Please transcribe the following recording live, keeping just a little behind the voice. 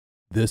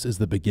This is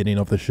the beginning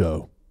of the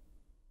show.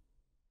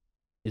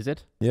 Is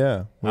it?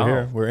 Yeah, we're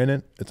here. We're in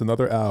it. It's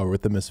another hour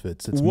with the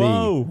Misfits. It's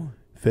me,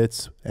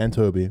 Fitz, and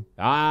Tobi.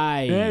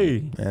 Aye.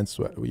 Hey. And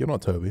you're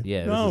not Tobi.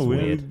 Yeah, No,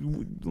 this is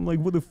weird. like,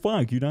 what the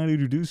fuck? You're not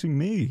introducing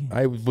me.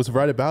 I was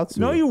right about to.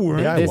 No, you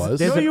weren't. Yeah, I was.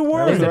 No, you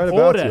weren't. I was right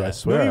about to, I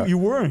swear. No, you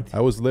weren't.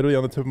 I was literally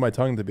on the tip of my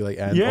tongue to be like,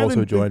 and Yeah,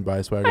 also joined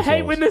by Swagger I hate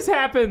Souls. when this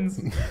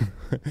happens.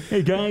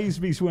 Hey, guys,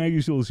 me,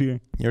 Swagger Souls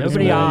here.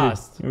 Nobody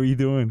asked. How are you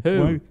doing?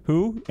 Who? What?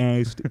 Who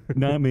asked?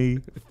 Not me.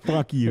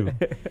 Fuck you.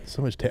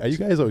 So much. Are you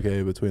guys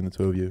okay between the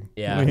two of you?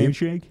 Yeah. My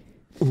handshake?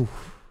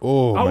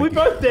 Oh, we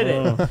both did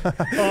it.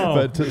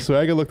 But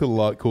Swagger looked a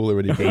lot cooler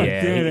when he came. Yeah,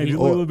 I did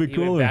a little bit He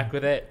went cooler. back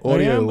with it.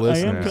 Audio I am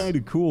listeners. kind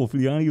of cool for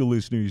the audio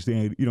listeners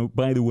that,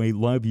 by the way,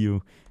 love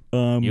you.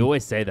 You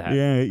always say that.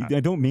 Yeah, I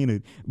don't mean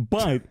it.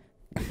 But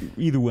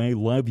either way,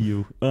 love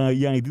you.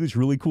 Yeah, I did this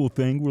really cool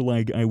thing where,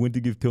 like, I went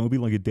to give Tobi,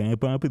 like, a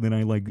dap up, and then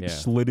I, like,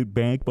 slid it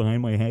back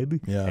behind my head.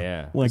 Yeah.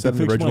 Yeah. Like, Is that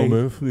an original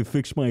move? To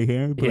fix my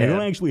hair. But I Yeah.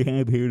 don't actually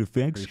have hair to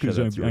fix. Pretty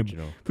sure that's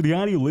original. For the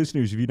audio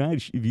listeners, if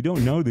you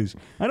don't know this,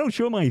 I don't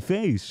show my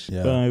face.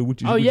 Yeah.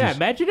 Which is, Oh which yeah,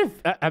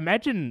 is-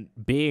 imagine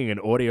being an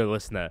audio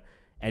listener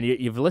and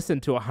you've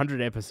listened to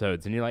 100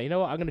 episodes and you're like, you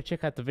know what, I'm gonna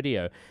check out the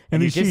video,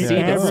 and you just see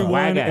that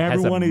Swagger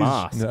has a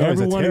mask. No, he's a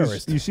everyone is.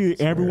 terrorist. You see,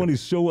 It's everyone weird.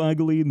 is so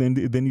ugly, and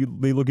then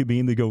they look at me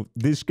and they go,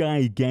 "This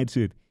guy gets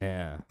it."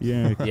 Yeah,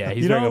 Yeah, yeah,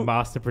 he's You wearing know- a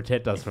mask to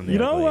protect us from the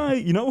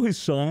ugly. you know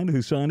Hassan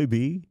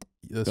B.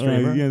 The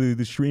streamer? Yeah,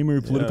 the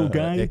streamer, political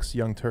guy.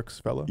 Ex-Young Turks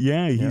fellow?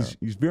 Yeah, he's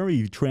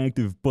very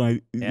attractive,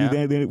 but Yeah.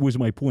 that was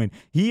my point.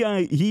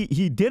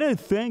 He did a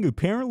thing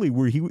apparently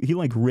where he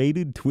like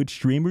rated Twitch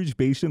streamers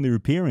based on their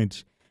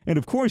appearance, and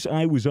of course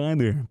I was on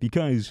there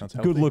because Sounds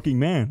healthy. good-looking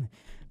man.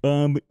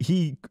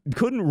 He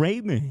couldn't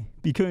rate me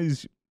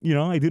because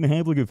I didn't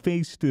have like a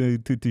face to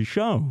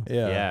show.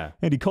 Yeah.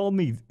 And he called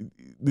me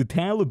the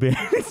Taliban.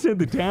 He said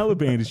the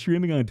Taliban is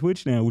streaming on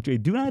Twitch now, which I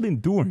do not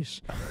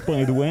endorse.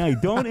 By the way, I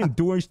don't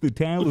endorse the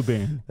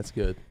Taliban. That's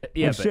good.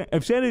 Yeah,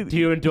 I've said it. do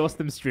you endorse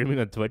them streaming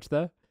on Twitch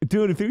though?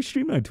 Dude, if they're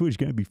streaming on Twitch, it's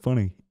gonna be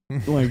funny.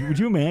 Like, would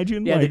you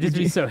imagine? Yeah, like, they'd just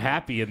be so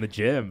happy in the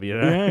gym, you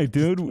know? Yeah, Just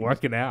dude.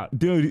 working out.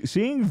 Dude,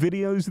 seeing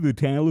videos of the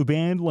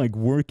Taliban like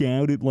work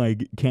out at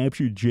like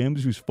captured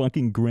gyms was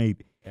fucking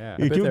great. Yeah.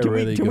 I bet they're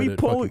really can good we at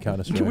pull fucking it?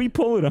 Counter-Strike. Can we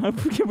pull it up?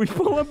 Can we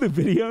pull up the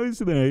videos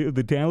of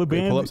the Taliban?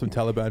 Can you pull up some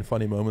Taliban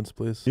funny moments,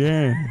 please?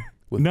 Yeah.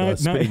 With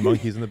spinning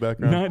monkeys in the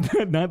background.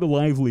 Not the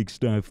live leak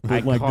stuff,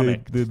 but like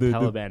Iconic the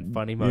Taliban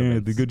funny moments. Yeah,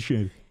 the good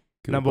shit.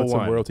 Can Number we put some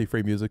one.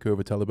 royalty-free music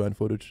over Taliban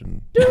footage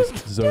and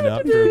just zone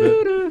out for a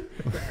bit?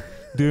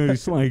 Dude,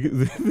 it's like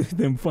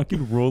them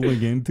fucking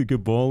rolling into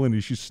Kabul and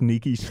it's just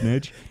sneaky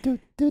snitch. I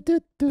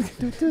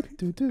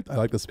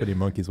like the spinning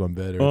monkeys one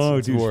better.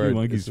 Oh, dude, Spinning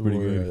Monkeys is pretty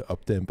more, good.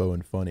 up-tempo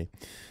and funny.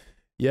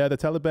 Yeah, the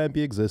Taliban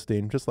be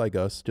existing, just like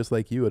us, just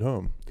like you at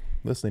home,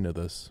 listening to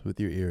this with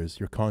your ears.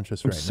 You're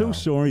conscious I'm right now. so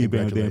sorry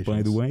about that,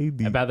 by the way.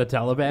 About the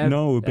Taliban?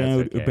 No,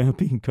 That's okay. about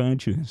being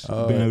conscious,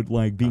 Oh. about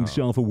like being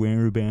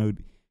self-aware, about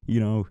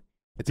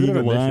It's a bit being of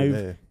a mission, alive.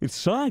 eh? It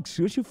sucks.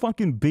 It's a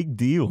fucking big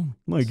deal.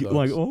 Like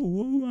Sucks.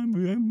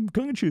 I'm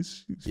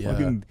conscious. It's Yeah.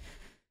 fucking.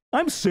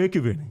 I'm sick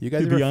of it. You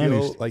guys to ever be feel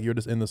honest. like you're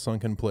just in the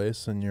sunken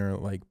place and you're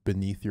like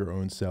beneath your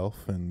own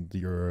self and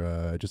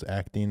you're just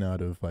acting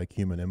out of like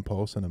human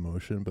impulse and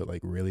emotion, but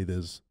like really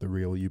there's the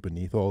real you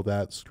beneath all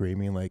that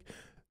screaming like,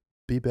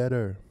 be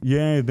better.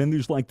 Yeah, then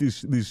there's like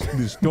this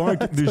dark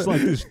there's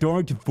like this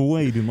dark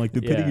void in like the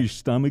pit of Yeah. your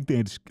stomach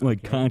that's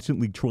like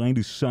constantly trying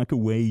to suck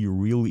away your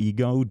real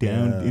ego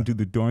down Yeah. into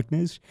the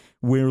darkness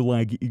where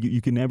like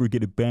you can never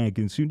get it back,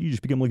 and soon you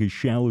just become like a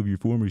shell of your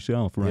former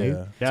self, right?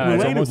 Yeah. Yeah,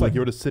 It's relatable. almost like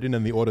you're just sitting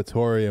in the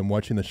auditorium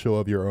watching the show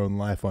of your own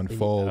life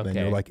unfold and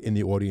you're Okay. like in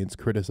the audience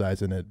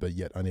criticizing it but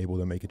yet unable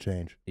to make a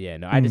change. Yeah,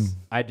 no, I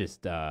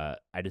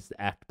just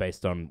act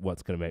based on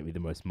what's going to make me the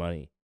most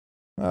money.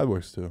 That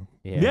works too.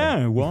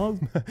 Yeah, well,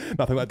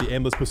 Nothing like the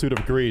endless pursuit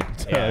of greed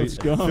to Yeah, let's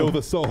go. fill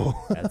the soul.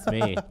 That's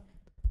me.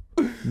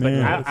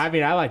 man. I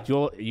mean, I liked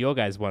your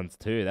guys' ones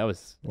too. That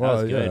was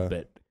Well, good, yeah.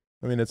 but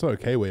I mean, it's an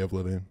okay way of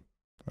living.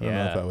 I don't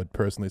know if Yeah. I would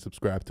personally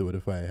subscribe to it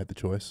if I had the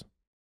choice.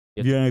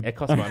 it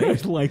costs money. I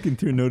like and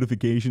turn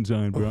notifications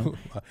on, bro.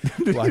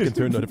 Like and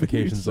turn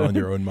notifications on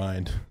your own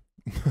mind.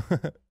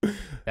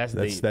 That's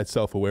That's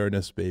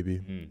self-awareness, baby.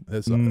 Mm.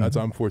 That's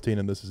I'm 14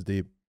 and this is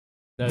deep.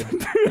 No,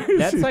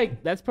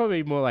 that's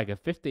probably more like a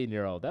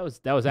 15-year-old. That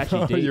was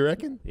actually deep. You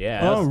reckon? Yeah.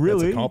 Oh, That's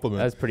really? a compliment.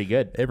 That's pretty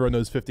good. Everyone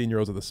knows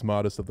 15-year-olds are the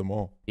smartest of them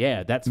all.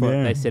 Yeah, that's what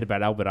Yeah. they said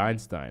about Albert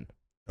Einstein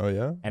Oh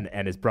yeah. and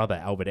his brother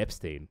Albert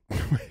Epstein.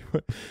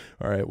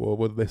 All right. Well,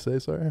 what did they say?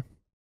 Sorry,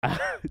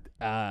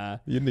 uh,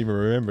 you didn't even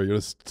remember. You're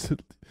just.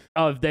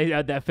 that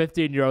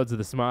 15-year-olds are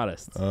the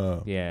smartest.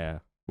 Oh. Yeah.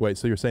 Wait.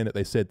 So you're saying that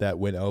they said that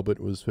when Albert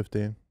was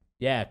 15?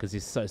 Yeah, because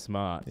he's so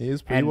smart. He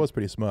And- was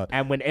pretty smart.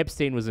 And when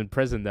Epstein was in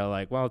prison, they're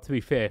like, well, to be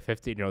fair,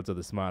 15-year-olds are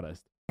the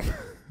smartest.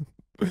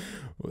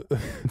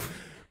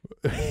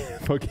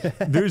 Okay.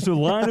 There's a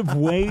lot of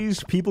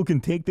ways people can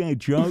take that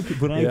joke,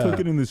 but I took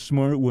it in the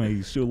smart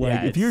way. So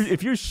like,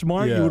 if you're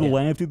smart, you would have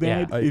laughed at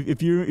that. Yeah.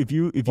 If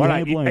you have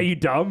like, are you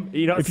dumb?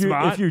 You're not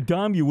smart. If you're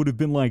dumb, you would have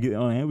been like,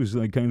 oh, that was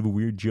like kind of a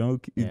weird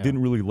joke. It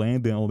didn't really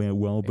land all that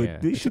well.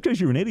 But it's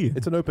because you're an idiot.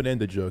 It's an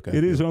open-ended joke.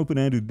 It is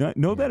open-ended.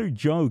 No better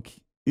joke.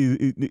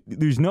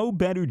 There's no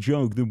better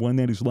joke than one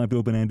that is left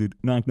open-ended.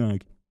 Knock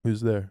knock.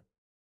 Who's there?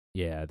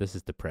 Yeah, this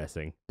is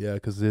depressing. Yeah,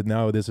 because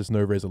now there's just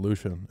no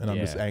resolution, and I'm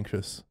just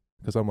anxious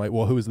because I'm like,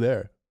 well, who's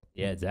there?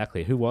 Yeah,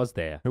 exactly. Who was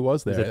there? Who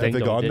was there? Have they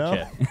gone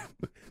now?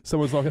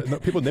 Someone's knocking. No,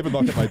 people never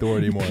knock at my door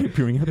anymore.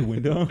 Peering out the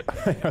window.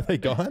 Are they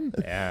gone?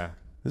 Yeah.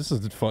 This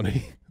isn't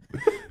funny.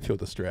 I feel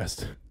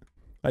distressed.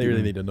 I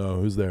really need to know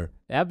who's there.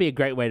 That'd be a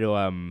great way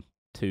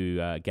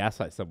to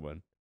gaslight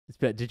someone.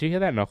 Did you hear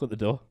that knock at the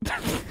door?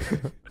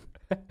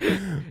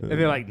 And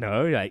they're like,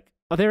 no. You're like,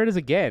 oh, there it is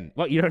again.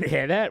 What, you don't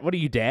hear that? What are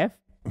you, deaf?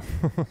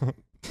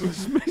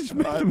 It's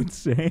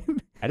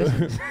insane.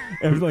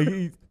 And like,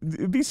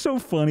 it'd be so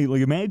funny.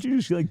 Like, imagine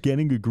just like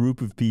getting a group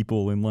of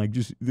people and like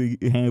just they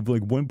have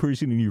like one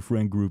person in your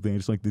friend group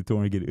that's like the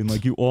target, and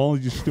like you all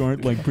just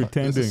start like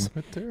pretending. This is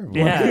so terrible.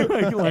 Yeah,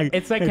 like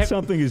it's like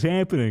something is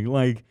happening.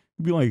 Like,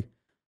 be like,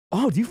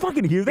 oh, do you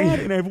fucking hear that?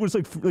 And everyone's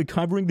like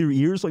covering their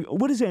ears, like,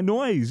 what is that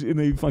noise? And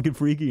they fucking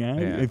freaking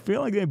out. Yeah. I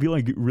feel like that'd be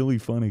like really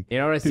funny. You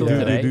know what I saw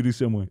today? To do to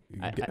someone.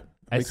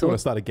 I want to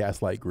start a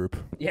gaslight group.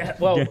 Yeah,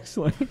 well,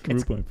 gaslight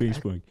group on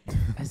Facebook.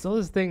 I saw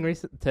this thing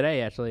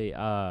today. Actually,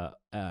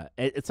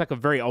 it's like a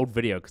very old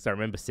video because I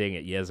remember seeing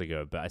it years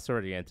ago, but I saw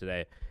it again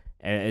today,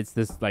 and it's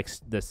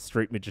this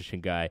street magician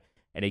guy,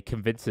 and he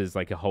convinces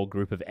like a whole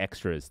group of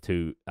extras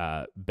to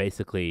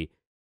basically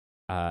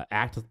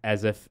act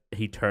as if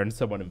he turned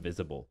someone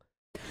invisible.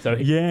 So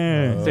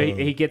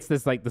he gets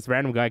this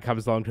random guy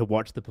comes along to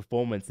watch the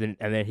performance, and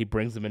then he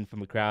brings them in from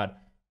the crowd,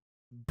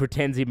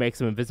 pretends he makes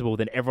them invisible.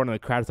 Then everyone in the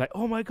crowd is like,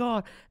 "Oh my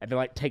god!" And they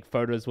like take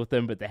photos with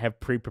them, but they have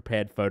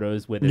pre-prepared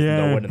photos where there's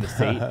no one in the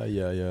seat.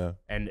 Yeah.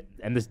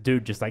 And this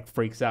dude just like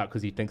freaks out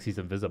because he thinks he's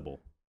invisible.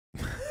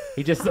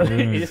 He just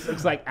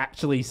looks like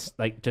actually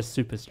like just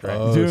super stressed.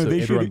 Oh, so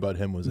everyone but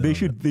him was. They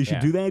should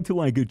do that to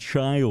like a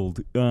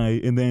child,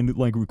 and then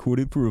like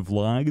record it for a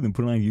vlog and then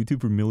put it on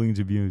YouTube for millions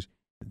of views.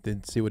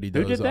 Didn't see what he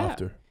does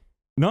after.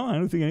 No, I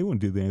don't think anyone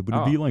did that, but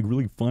it'd be like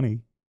really funny.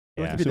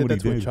 Like if you did that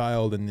to a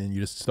child and then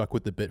you just stuck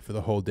with the bit for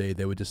the whole day,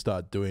 they would just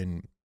start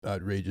doing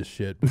outrageous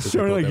shit.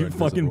 Sort of like you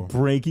fucking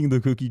breaking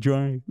the cookie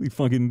jar, like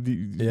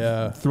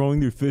fucking throwing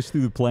their fist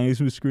through the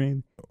plasma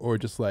screen, or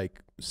just like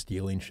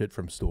stealing shit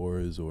from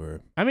stores. Or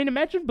I mean,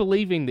 imagine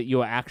believing that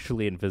you're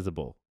actually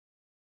invisible.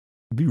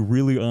 It'd be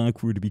really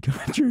awkward to be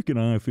jerking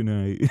off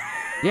and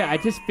yeah, I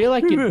just feel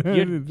like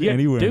you'd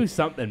do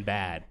something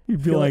bad.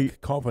 You'd feel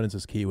like confidence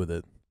is key with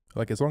it.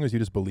 Like, as long as you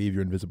just believe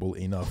you're invisible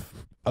enough,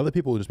 other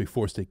people will just be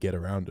forced to get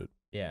around it.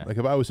 Yeah. Like,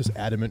 if I was just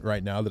adamant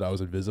right now that I was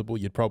invisible,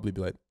 you'd probably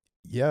be like,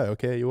 yeah,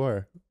 okay, you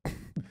are.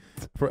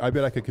 I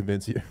bet I could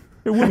convince you.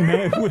 It wouldn't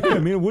matter. I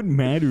mean, it wouldn't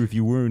matter if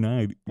you were or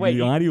not. Wait,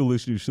 the audio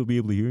listeners still be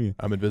able to hear you.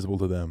 I'm invisible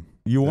to them.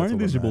 You are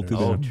invisible to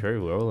them. Oh,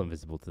 true. We're all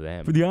invisible to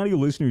them. For the audio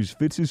listeners,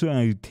 Fitz is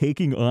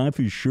taking off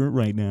his shirt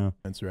right now.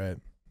 That's right.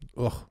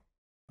 Ugh.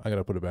 I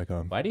gotta put it back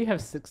on. Why do you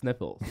have 6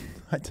 nipples?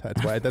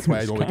 That's why I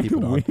don't keep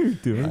it on.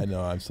 Weird, dude. I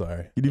know. I'm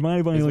sorry. Do you mind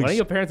if I Is one of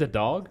your parents a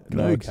dog?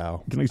 No,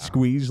 cow. Can I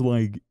squeeze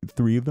like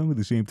 3 of them at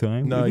the same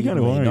time? No, you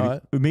can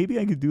not. But maybe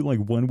I could do like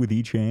one with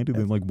each hand and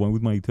then like one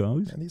with my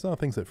toes. And these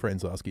aren't things that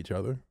friends ask each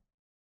other.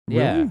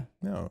 Yeah. Really?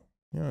 No.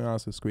 You don't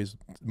ask to squeeze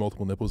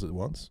multiple nipples at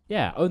once.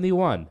 Yeah, only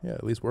one. Yeah,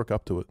 at least work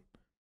up to it.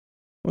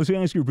 Let's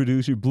ask your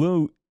producer,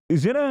 Blue.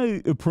 Is it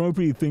an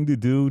appropriate thing to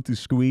do to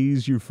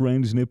squeeze your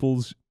friend's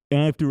nipples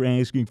after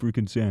asking for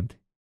consent?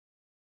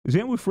 Is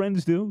that what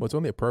friends do? Well, it's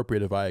only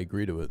appropriate if I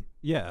agree to it.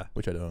 Yeah.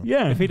 Which I don't.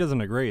 Yeah. If he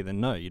doesn't agree,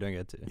 then no, you don't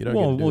get to. You don't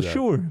get to do that.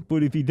 Sure.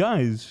 But if he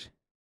does...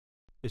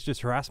 It's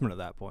just harassment at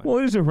that point. Well,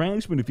 it is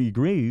harassment if he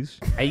agrees.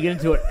 Are you going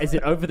to do it? Is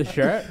it over the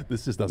shirt?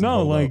 This just doesn't No,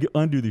 hold like up.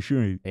 under the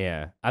shirt.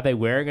 Yeah. Are they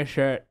wearing a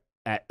shirt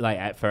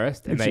at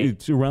first? And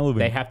it's irrelevant.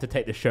 They have to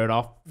take the shirt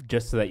off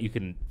just so that you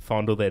can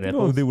fondle their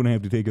nipples? No, they wouldn't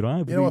have to take it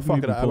off. You know what?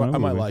 Fuck it. I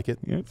might like it.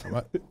 Yeah.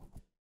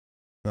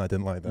 No, I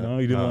didn't like that. No,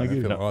 you didn't like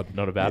it?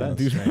 Not about it?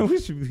 Dude, It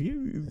was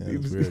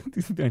weird.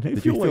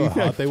 Did you feel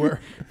how hot they were?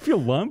 Feel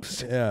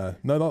lumps? Yeah.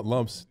 No, not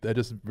lumps. They're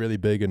just really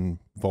big and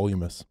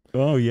voluminous.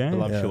 Oh, yeah?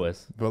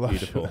 Voluptuous.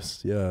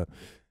 Voluptuous, yeah.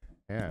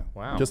 Yeah,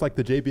 wow. Just like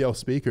the JBL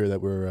speaker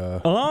that we're...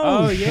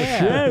 yeah.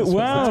 Shit.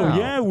 Wow,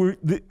 yeah.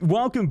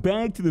 Welcome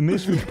back to the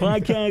Misfits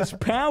Podcast,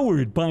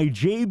 powered by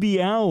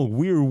JBL.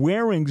 We're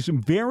wearing some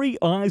very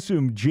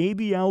awesome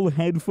JBL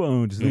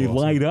headphones. They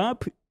light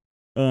up.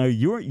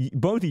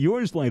 Both of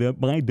yours light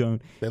up, mine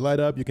don't. They light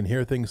up. You can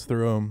hear things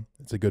through them.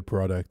 It's a good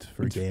product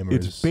for gamers.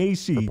 It's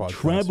bassy,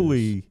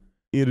 trebly.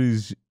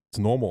 It's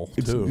normal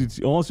too.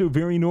 It's also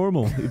very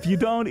normal.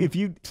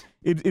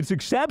 It's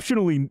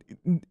exceptionally.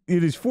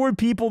 It is for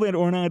people that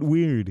are not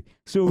weird.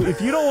 So if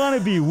you don't want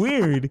to be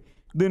weird,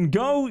 then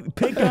go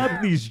pick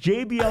up these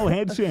JBL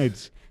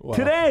headsets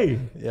today.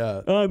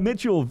 Yeah.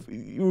 Mitchell,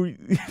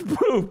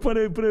 put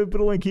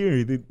a link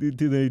here to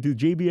the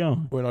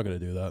JBL. We're not going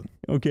to do that.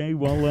 Okay,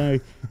 well,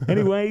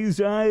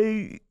 anyways,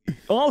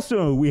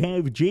 also, we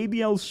have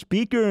JBL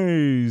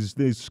speakers,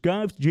 the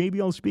scuffed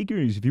JBL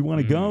speakers. If you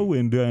want to go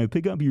and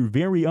pick up your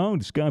very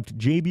own scuffed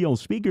JBL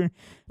speaker,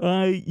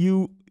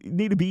 you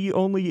need to be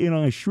only in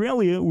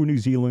Australia or New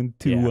Zealand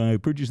to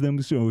purchase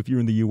them. So if you're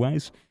in the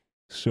U.S.,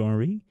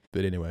 sorry.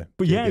 But anyway.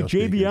 But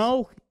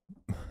JBL,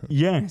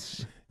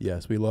 yes.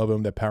 Yes, we love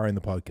them. They're powering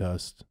the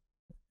podcast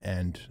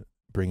and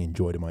bringing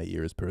joy to my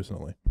ears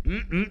personally.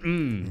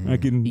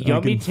 You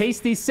got me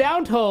tasty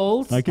sound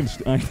holes. That's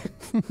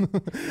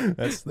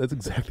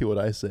exactly what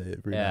I say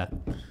every night.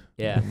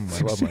 Yeah.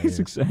 I love my It's ears.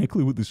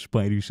 exactly what the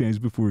spider says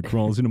before it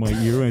crawls into my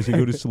ear as I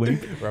go to sleep.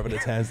 Rubbing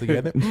its hands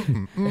together.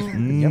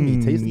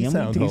 Yummy, tasty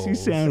sound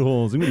holes. Sound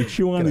holes. I'm going to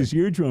chew on this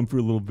eardrum for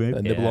a little bit.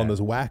 And nibble on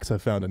this wax I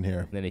found in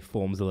here. Then he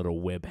forms a little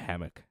web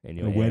hammock in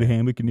your A ear. wet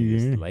hammock in He your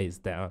just ear. lays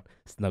down,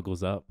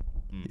 snuggles up.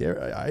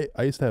 Yeah,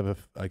 I used to have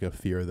a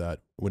fear that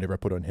whenever I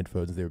put on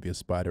headphones, there would be a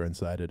spider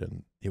inside it,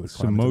 and it would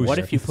So climb into most- my What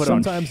ear. if you put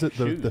on Sometimes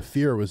shoes? the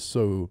fear was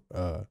so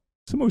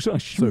It's the most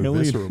Australian,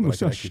 visceral, but I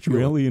can actually feel it.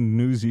 Australian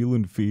New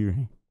Zealand fear.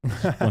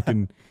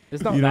 Fucking,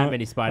 There's not you that know,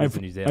 many spiders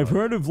in New Zealand. I've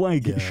heard of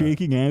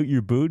shaking out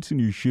your boots and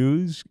your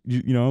shoes.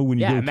 You know when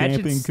you go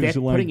imagine camping because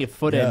putting your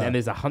foot in Yeah. and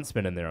there's a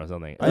huntsman in there or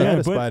something. I had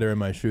a but- spider in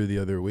my shoe the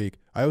other week.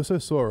 I also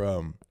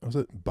saw was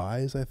it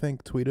Buys, I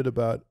think, tweeted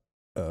about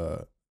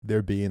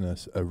there being a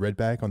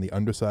redback on the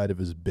underside of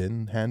his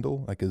bin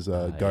handle, like his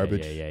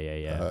garbage.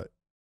 Yeah.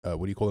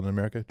 What do you call it in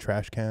America?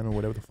 Trash can or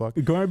whatever the fuck.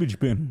 a garbage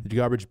bin. The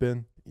garbage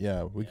bin.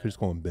 Yeah, we could just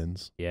call them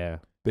bins. Yeah.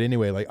 But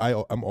anyway, like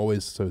I'm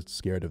always so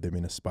scared of there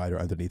being a spider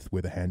underneath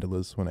where the handle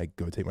is when I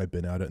go take my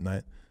bin out at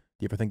night.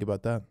 Do you ever think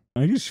about that?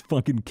 I just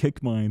fucking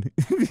kick mine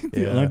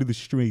Yeah. onto the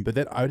street. But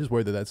then I just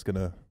worry that that's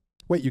gonna.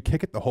 Wait, you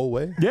kick it the whole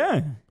way?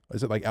 Yeah.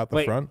 Is it like out the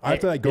Wait, front? I have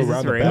to like go is this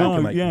around the real? back No,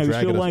 and like yeah,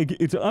 drag so it. like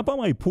it's up on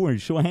my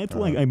porch, so I have to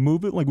like I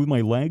move it like with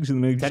my legs,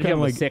 and then I just Then kind give of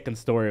him like the second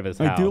story of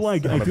his I house. do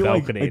like on I a do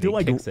like balcony I and do he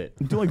like kicks it.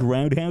 do like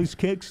roundhouse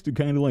kicks to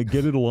kind of like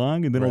get it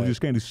along, and then I'll Right.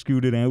 just kind of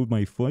scoot it out with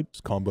my foot.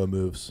 Just combo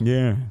moves.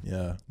 Yeah.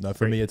 Yeah. No,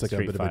 for me it's like a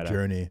Street bit of a Fighter.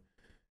 journey.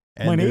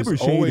 And My there's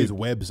neighbors always hated-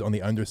 webs on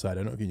the underside. I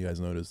don't know if you guys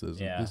noticed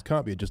this. Yeah. This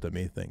can't be just a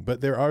me thing, but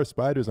there are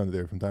spiders under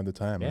there from time to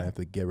time, and Yeah. I have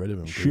to get rid of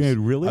them. 'cause Shit,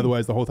 really?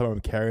 Otherwise, the whole time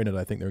I'm carrying it,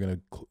 I think they're gonna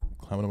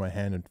climb into my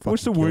hand and fucking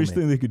What's the kill worst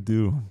me. thing they could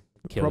do?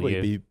 Kill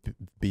Probably you.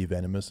 be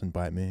venomous and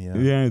bite me. Yeah.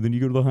 Yeah, then you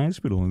go to the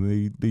hospital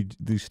and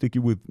they stick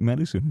you with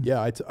medicine.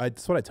 Yeah,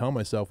 that's what I tell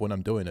myself when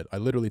I'm doing it. I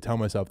literally tell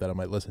myself that I'm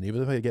like, listen,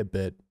 even if I get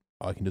bit,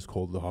 I can just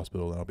call the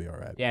hospital and I'll be all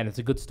right. Yeah, and it's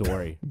a good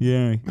story.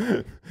 Yeah.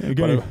 But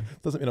Again, it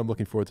doesn't mean I'm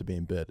looking forward to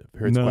being bit. It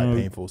hurts No. quite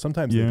painful.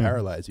 Sometimes Yeah. they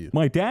paralyze you.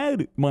 my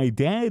dad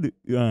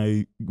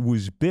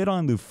was bit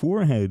on the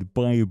forehead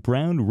by a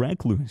brown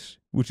recluse,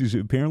 which is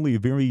apparently a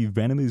very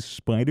venomous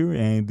spider,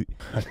 and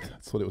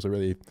That's what it was, a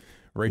really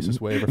racist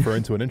way of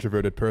referring to an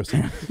introverted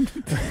person.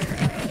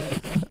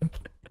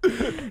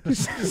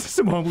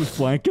 some homeless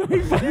black guy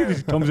fucking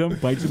just comes up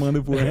and bites him on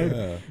the forehead.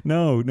 Yeah.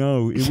 No,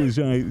 it was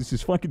it's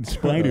this fucking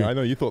spider. I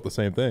know you thought the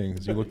same thing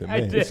because you looked at me.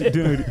 I did.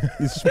 Dude,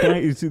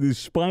 it's this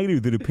spider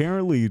that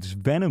apparently its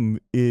venom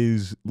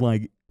is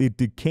like it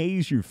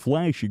decays your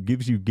flesh. It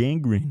gives you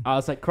gangrene. Oh,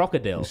 it's like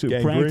crocodile. So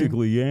Gangrene?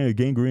 practically, yeah,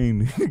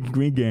 gangrene,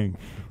 green gang.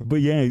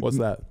 But yeah, What's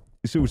that?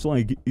 so it's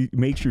like it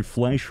makes your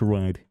flesh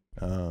red,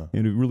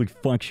 and it really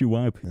fucks you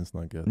up. That's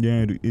not good.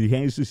 Yeah, it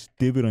has this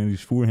divot on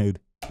his forehead.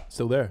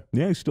 Still there.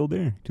 Yeah, it's still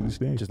there to this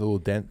day. Just a little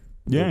dent.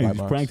 Yeah, little bite it's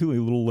marks. practically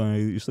a little.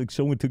 It's like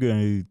someone took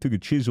a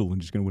chisel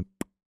and just kind of went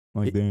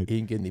like He that.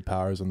 didn't get any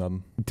powers and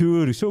nothing.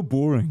 Dude, it's so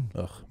boring.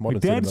 Ugh, My modern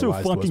dad's so cinema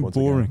lies to us fucking once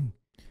again. boring.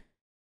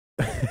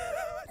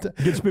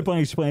 Gets bit by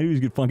a spider, he's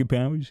got fucking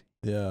powers.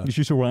 Yeah. He's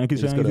just a rocket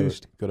He's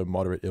scientist. got a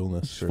moderate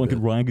illness. He's for a fucking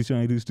bit. rocket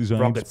scientist,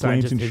 designs Rocket planes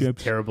scientist and is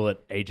ships. terrible at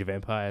Age of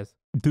Empires.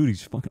 Dude,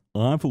 he's fucking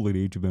awful at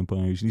Age of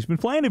Empires. And he's been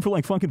playing it for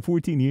like fucking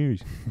 14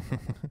 years.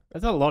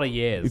 That's a lot of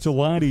years. It's a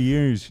lot of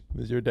years.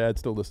 Does your dad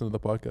still listen to the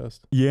podcast?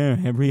 Yeah,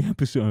 every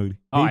episode.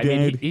 Oh, Hey, I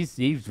mean, Dad,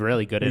 he's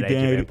really good at Hey,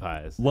 Age of Dad.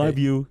 Empires. love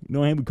you.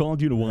 No, I haven't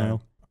called you in a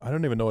while. I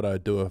don't even know what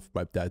I'd do if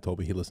my dad told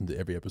me he listened to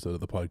every episode of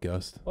the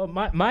podcast. Well,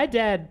 my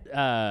dad,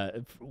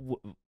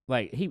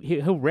 like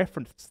he'll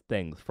reference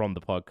things from the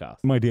podcast.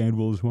 My dad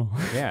will as well.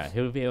 Yeah,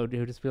 he'll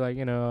just be like,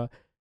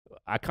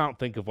 I can't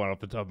think of one off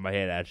the top of my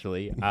head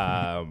actually.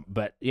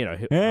 But Hey,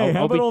 I'll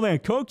how about be, all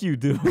that coke you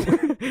do?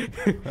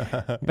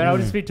 but I'll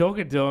just be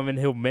talking to him and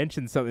he'll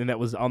mention something that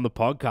was on the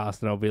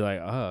podcast and I'll be like,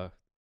 oh,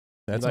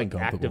 That's like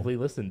uncomfortable. actively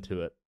listen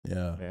to it.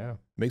 Yeah. Yeah.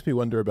 Makes me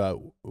wonder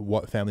about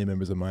what family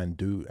members of mine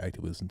do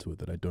actively listen to it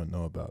that I don't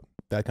know about.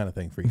 That kind of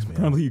thing freaks me out.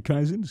 Probably your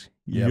cousins.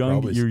 Yeah,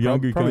 Your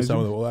younger probably cousins. some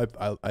of them.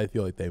 Well, I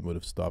feel like they would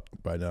have stopped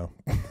by now.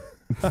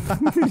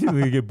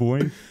 They get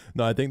bored.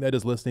 No, I think they're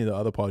just listening to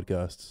other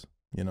podcasts.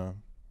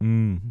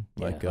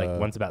 Like Like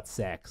one's about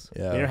sex.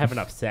 yeah. We don't have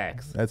enough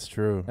sex. That's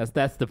true.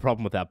 That's the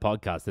problem with our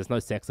podcast. There's no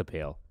sex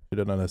appeal. Put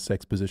it on a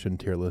sex position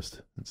tier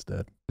list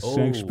instead.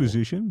 Sex Oh.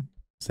 position.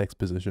 Sex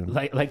position.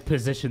 Like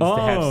positions to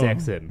have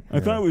sex in. I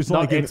thought it was Not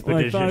like an, I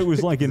expedition. thought it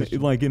was like an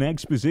Exposition. like an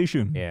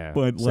exposition. Yeah.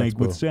 But like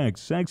with Sexpo.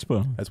 sex,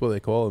 sexpo. That's what they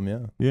call them.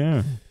 Yeah.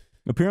 Yeah.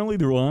 Apparently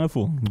they're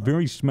awful,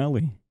 very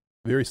smelly.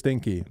 Very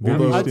stinky. Very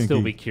Although I'd still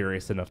stinky. be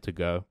curious enough to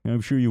go.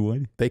 I'm sure you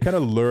would. they kind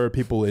of lure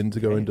people in to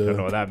go I don't know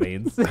into. what that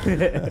means.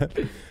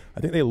 I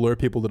think they lure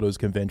people to those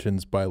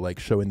conventions by like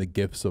showing the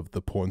gifs of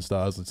the porn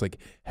stars. It's like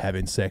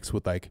having sex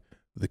with like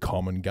the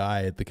common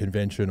guy at the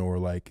convention, or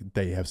like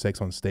they have sex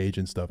on stage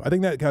and stuff. I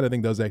think that kind of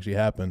thing does actually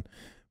happen,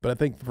 but I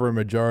think for a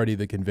majority,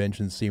 the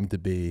conventions seem to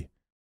be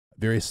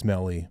very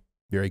smelly,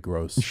 very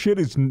gross. Shit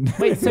is.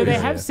 Wait, so they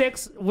have Yeah.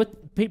 sex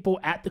with people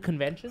at the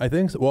convention? I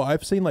think so. Well,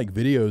 I've seen like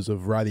videos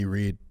of Riley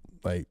Reid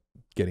like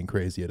getting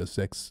crazy at a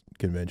sex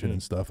convention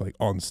and stuff, like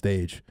on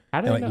stage, How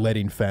do and they like know?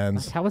 letting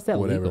fans, How is that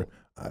whatever.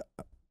 legal?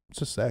 It's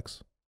just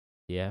sex.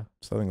 Yeah.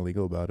 There's nothing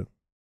illegal about it.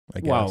 I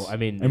guess. Well, I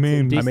mean, I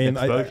mean- it's I indecent mean,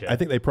 exposure. I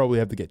think they probably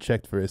have to get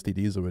checked for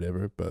STDs or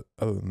whatever. But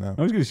other than I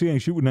was going to say,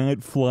 she would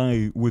not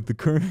fly with the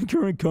current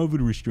COVID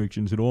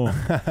restrictions at all.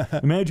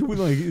 that, Imagine with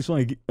like, it's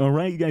like, all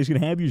right, you guys can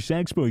have your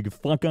sexpo, you can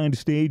fuck on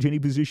stage, any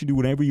position, do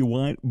whatever you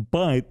want,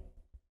 but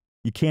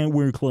you can't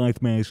wear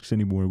cloth masks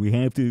anymore. We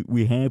have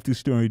to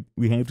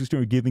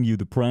start giving you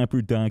the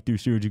proper doctor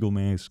surgical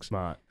masks.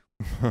 Smart.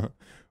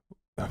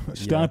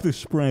 Stop the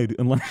spread,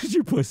 unless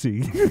you're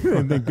pussy,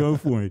 and then go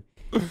for it.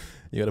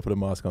 You got to put a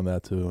mask on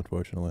that too,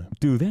 unfortunately.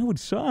 Dude, that would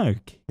suck.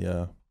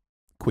 Yeah.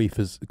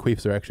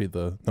 Queefs are actually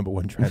the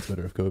 #1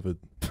 transmitter of COVID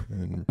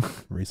in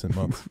recent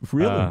months.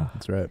 Really?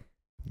 That's right.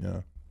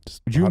 Yeah.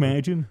 Just Would you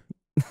imagine?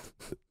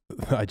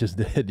 I just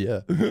did,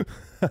 yeah.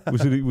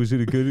 Was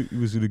it a good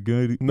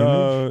image?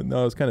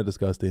 No, it's kind of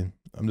disgusting.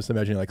 I'm just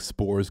imagining like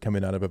spores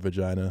coming out of a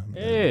vagina.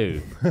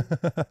 Ew.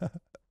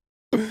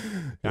 Kind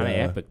of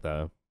Yeah. epic,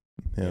 though.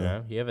 Yeah. You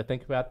know? You ever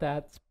think about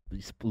that?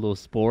 Little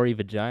spory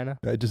vagina?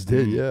 I just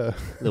did, yeah.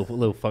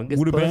 Little fungus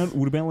What puss?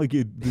 about like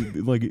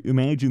like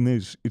imagine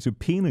this? It's a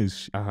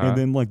penis, and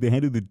then like the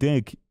head of the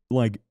dick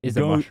like Is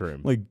a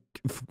mushroom. like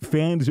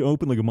fans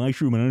open like a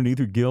mushroom and underneath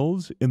her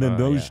gills, and then Oh,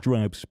 those yeah.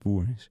 drop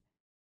spores.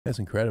 That's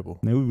incredible.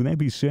 Now, wouldn't that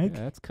be sick?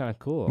 Yeah, that's kind of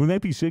cool. Wouldn't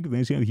that be sick if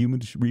that's how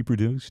humans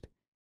reproduced?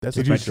 That's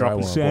They the just picture I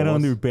want. sat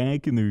on their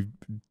back and their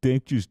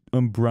dick just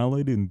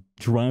umbrellaed and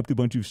dropped a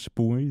bunch of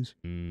spores.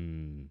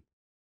 And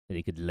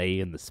he could lay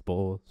in the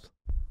spores,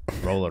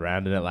 roll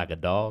around in it like a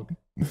dog,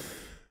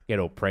 get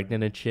all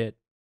pregnant and shit.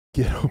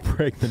 Get all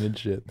pregnant and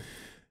shit.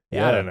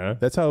 Yeah, I don't know.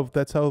 That's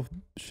how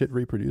shit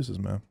reproduces,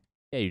 man.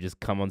 Yeah, you just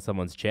come on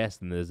someone's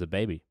chest and there's a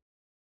baby.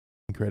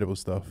 Incredible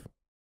stuff.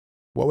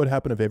 What would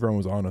happen if everyone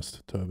was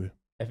honest, Toby?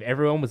 If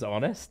everyone was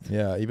honest,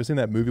 Yeah, you ever seen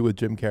that movie with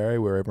Jim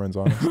Carrey where everyone's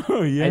honest?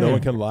 Oh yeah, No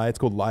one can lie. It's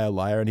called Liar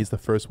Liar, and he's the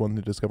first one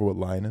to discover what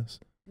lying is.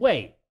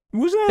 wait,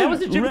 wasn't That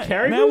was a Jim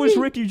Carrey That was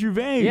movie? Ricky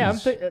Gervais. yeah,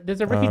 there's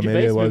a Ricky maybe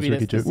Gervais it was movie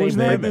Ricky that's the Gervais. same Wasn't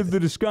that premise. the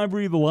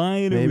discovery of the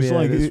lion? It Maybe was that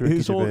like is Ricky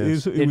his whole, Gervais.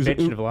 it was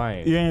Invention of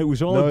lying. Yeah, it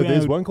was all No, about.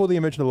 there's one called The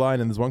Invention of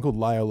Lying, and there's one called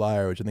Liar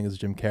Liar, which I think is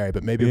Jim Carrey,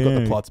 but maybe I've got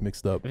the Yeah. plots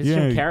mixed up. If it's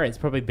Yeah. Jim Carrey, it's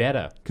probably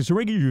better. Because the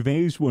Ricky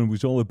Gervais one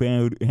was all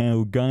about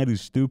how God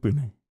is stupid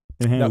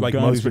and how Not like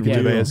God most is Ricky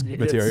real. Gervais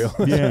material.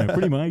 Yeah,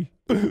 pretty much.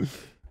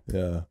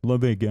 Yeah.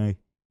 Love that guy.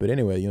 But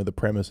anyway, the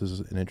premise is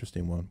an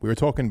interesting one. We were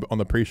talking on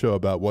the pre-show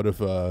about what if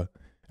our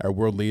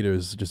world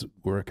leaders just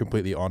were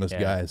completely honest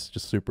Yeah. guys,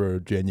 just super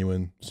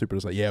genuine, super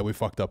just like, yeah, we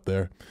fucked up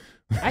there.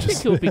 I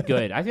think it would be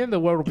good. I think the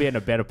world would be in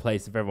a better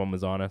place if everyone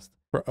was honest.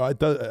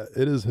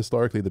 It is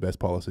historically the best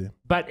policy.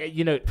 But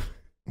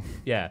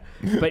yeah.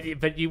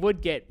 But you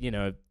would get,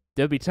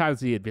 there'd be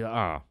times where you'd be like,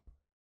 oh,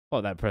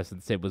 what that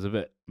person said was a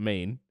bit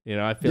mean.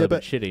 I feel Yeah, a bit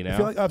but shitty now. I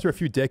feel like after a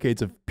few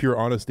decades of pure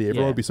honesty,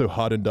 everyone Yeah. would be so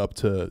hardened up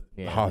to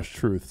Yeah. harsh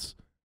truths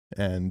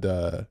and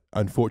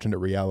unfortunate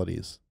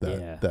realities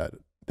that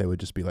they would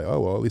just be like, oh,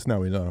 well, at least now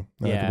we know.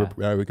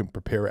 Now we can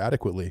prepare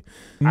adequately.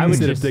 I would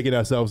Instead just- of digging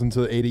ourselves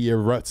into 80-year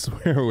ruts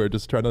where we're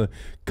just trying to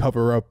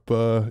cover up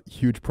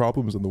huge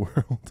problems in the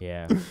world.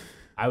 Yeah.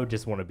 I would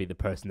just want to be the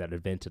person that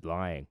invented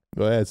lying.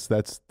 Well, that's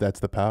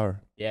the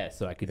power. Yeah,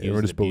 so I could use Everyone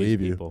it just to abuse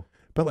believe you. people.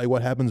 But like,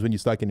 what happens when you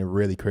start getting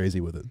really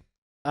crazy with it?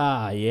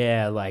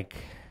 Yeah, like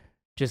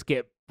just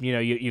get,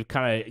 you've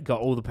kind of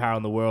got all the power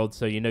in the world,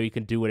 so you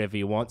can do whatever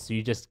you want, so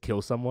you just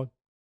kill someone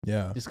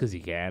Yeah. just because you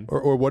can.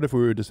 Or what if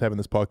we were just having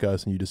this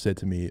podcast and you just said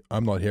to me,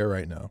 I'm not here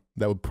right now?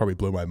 That would probably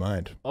blow my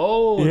mind.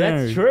 Oh, Yeah,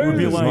 that's it true. would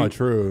be It's like- not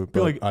true,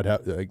 but like- I'd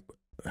have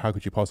how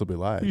could you possibly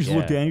lie? You just Yeah.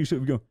 look at yourself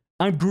and go,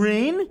 I'm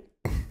green?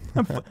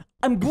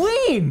 I'm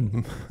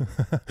green!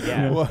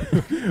 Yeah.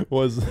 What-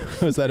 was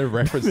that a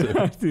reference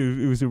to? Dude,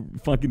 it was a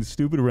fucking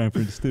stupid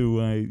reference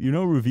to,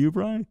 Review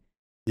Brian?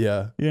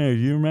 Yeah. Yeah,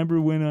 you remember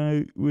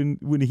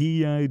when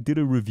he did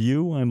a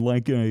review on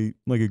like a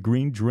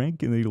green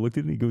drink, and then he looked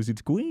at it and he goes,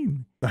 "It's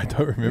green." I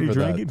don't And he remember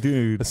drank that. it,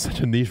 dude. That's such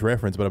a niche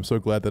reference, but I'm so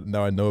glad that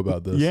now I know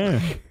about this.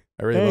 Yeah,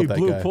 I really Hey, love that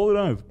Blue, guy. pull it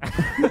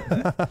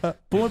up.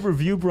 Pull up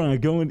Review Bra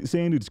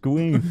saying it's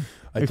Gwen.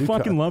 I do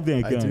fucking love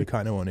that guy. I do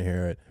kind of want to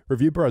hear it.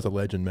 Review Bar is a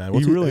legend, man.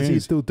 He really is. He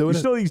still doing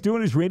it? He's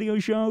doing his radio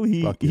show.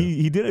 Fuck yeah.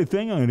 He did a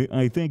thing on it.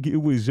 I think it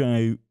was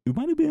it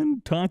might have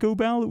been Taco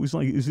Bell. It was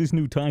like, is this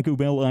new Taco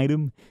Bell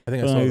item? I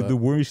think I saw that. The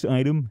worst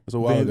item was a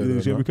while ago, that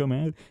has though, ever no? come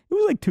out. It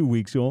was like 2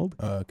 weeks old.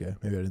 Oh, okay.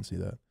 Maybe I didn't see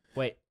that.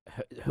 Wait,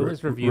 who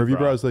is Review Review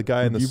Bro? Bro is the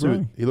guy in the Review Bro?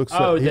 suit. He looks.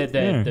 Oh, he,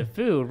 the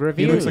food he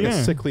review. looks like Yeah.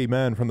 a sickly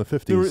man from the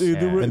 50s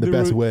Yeah. in the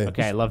best way.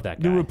 Okay, I love that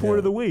guy. The report Yeah.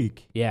 of the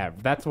week. Yeah,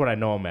 that's what I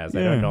know him as. I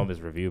Yeah. don't know him as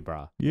Review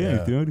Bra. Yeah,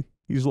 Yeah. dude.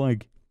 He's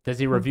like, Does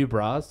he review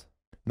bras?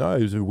 No,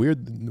 he's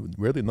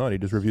weirdly not. He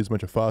just reviews a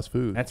bunch of fast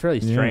food. That's really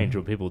Yeah. strange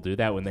when people do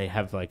that when they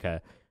have like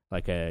a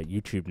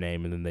YouTube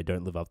name and then they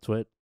don't live up to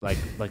it.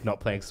 Like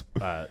not playing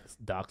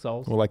Dark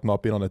Souls. Or like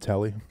not being on a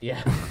telly.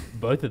 Yeah,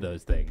 both of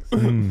those things.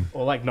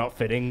 Or like not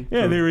fitting.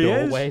 Yeah, through there he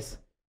is. doorways.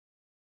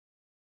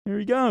 here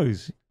he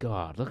goes.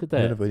 God, look at We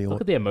don't have any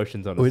the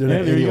emotions on we his don't face.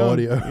 have there any you go.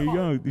 audio. There you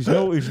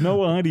go. There's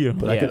no audio.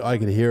 But Yeah. I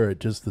could hear it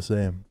just the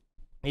same.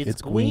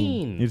 It's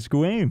green. green. It's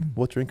Gwen.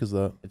 What drink is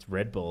that? It's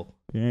Red Bull.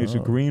 Yeah, it's a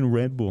Oh. green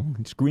Red Bull.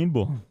 It's Green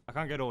Bull. I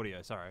can't get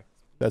audio. Sorry.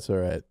 That's all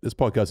right. This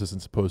podcast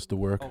isn't supposed to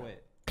work. Oh wait.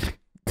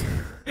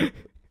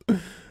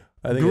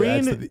 I think it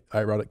adds to the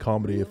ironic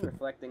comedy if it,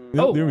 reflecting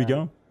Oh, there we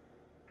go.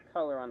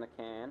 color on the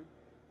can.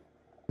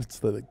 it's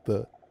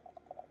the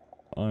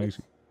Eyes.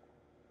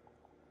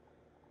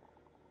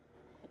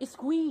 It's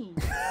green.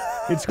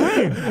 It's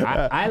green.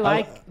 I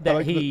like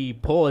that he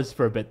paused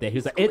for a bit there. He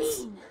was like,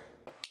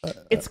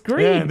 it's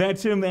green. Yeah,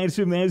 that's him. That's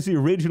the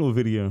original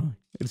video.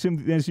 It's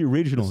him. That's the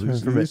original.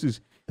 This This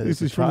is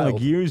is a from like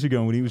child. years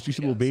ago when he was just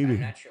a little baby. I'm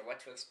not sure what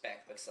to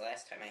expect. Looks the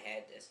last time I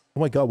had this. oh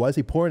my god, why is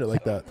he pouring it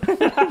like that?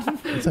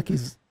 It's like he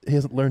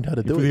hasn't learned how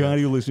to do For it. the yet.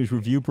 audio listeners,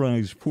 Review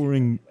Prize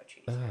pouring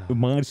a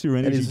Monster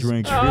Energy he's-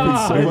 drink so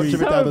much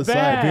of it down the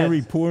side.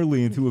 very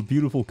poorly into a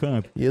beautiful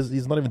cup.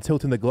 He's not even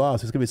tilting the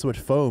glass. There's gonna be so much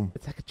foam,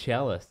 It's like a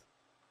chalice.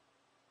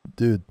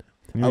 dude.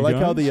 There I you like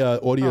go. how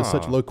the audio is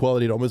such Aw. low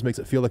quality. It almost makes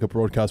it feel like a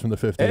broadcast from the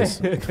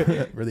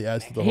 50s. Really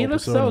adds to the He whole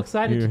looks so persona.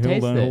 excited Here, to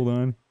taste hold on, it. hold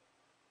on.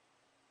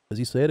 Does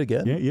he say it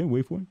again? Yeah,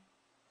 wait for it.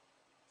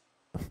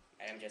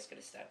 I'm just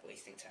gonna stop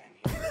wasting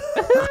time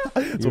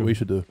here. That's what we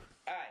should do.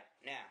 All right,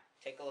 now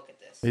take a look at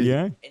this.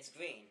 Yeah, It's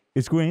green.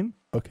 it's green.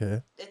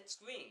 Okay. It's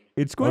green.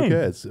 It's green.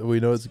 Okay. We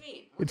know it's It's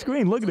green. It's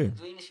green, look at like it.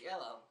 Greenish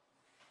yellow.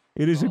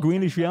 It is a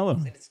greenish yellow.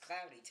 And it's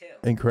cloudy too.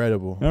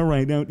 incredible. All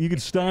right, now you can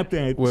stop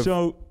that. With-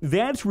 So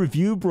that's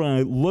Review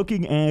Brian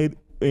looking at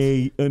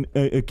a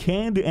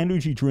canned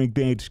energy drink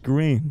that's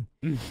green.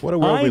 What a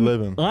world we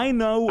live in. I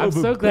know I'm of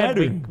so a glad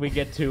better. we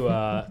get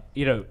to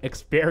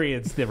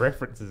experience the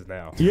references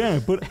now. Yeah,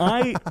 but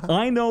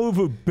I know of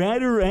a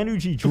better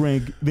energy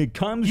drink that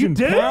comes You in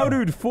do?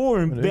 powdered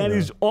form do that know.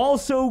 is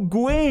also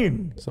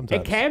green,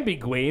 Sometimes. It can be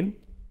green.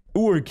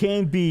 or it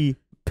can be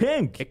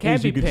pink. It can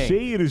as you be can pink.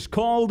 see, it is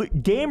called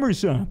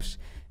Gamersubs.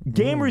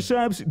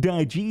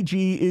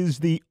 Gamersubs.gg is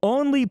the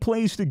only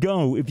place to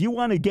go if you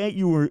want to get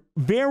your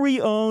very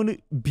own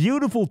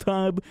beautiful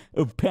tub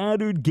of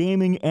powdered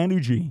gaming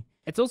energy.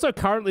 It's also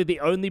currently the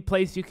only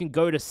place you can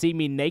go to see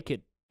me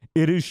naked.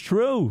 It is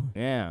true.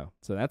 Yeah,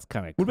 so that's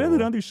kind of What cool. about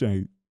that other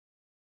site?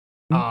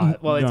 Well,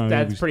 No, it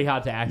that's was- pretty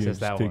hard to Yeah, access it's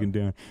that taken one.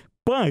 down.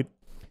 But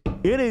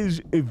it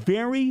is a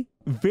very,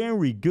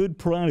 very good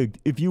product.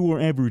 If you are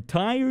ever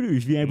tired, or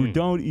if you ever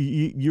don't,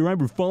 you're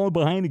ever falling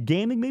behind in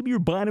gaming, maybe you're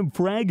bottom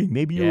fragging,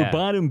 maybe you're a Yeah.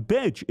 bottom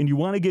bitch, and you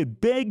want to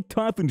get big,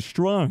 tough, and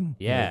strong.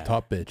 Yeah.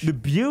 Top bitch. The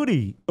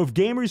beauty of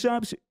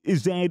Gamersubs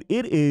is that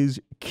it is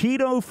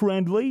keto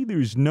friendly.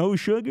 There's no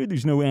sugar,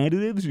 there's no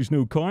additives, there's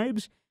no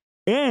carbs,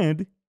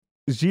 and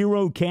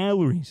 0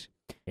 calories.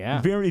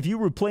 Yeah. If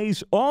you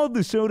replace all of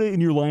the soda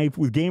in your life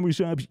with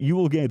Gamersubs, you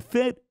will get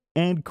fit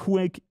and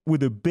quick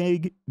with a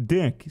big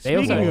dick. They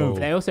Speaking also, of,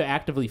 they also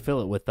actively fill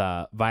it with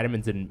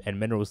vitamins and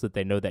minerals that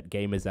they know that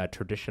gamers are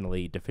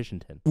traditionally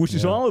deficient in. which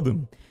is all of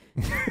them.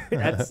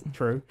 That's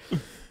true.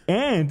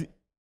 And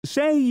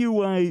say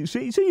you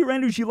say your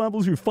energy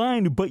levels are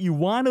fine, but you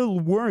want to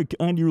work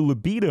on your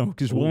libido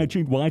because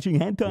watching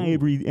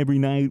hentai every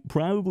night,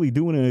 probably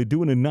doing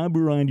a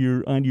number on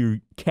your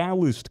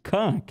calloused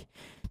cock.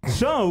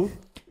 So,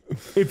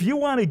 if you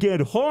want to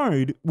get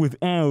hard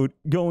without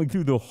going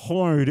through the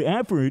hard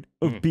effort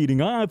of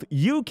beating off,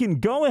 you can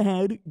go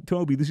ahead,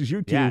 Toby. This is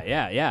your cue.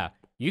 Yeah.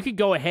 You could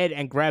go ahead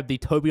and grab the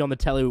Tobi on the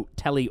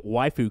telly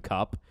waifu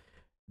cup,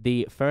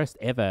 the first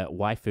ever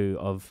waifu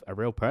of a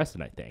real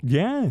person, I think.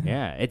 Yeah.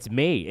 Yeah, it's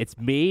me. It's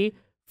me,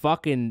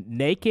 fucking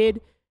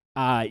naked.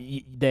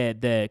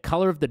 The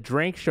color of the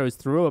drink shows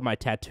through of my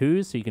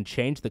tattoos, so you can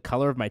change the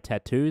color of my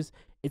tattoos.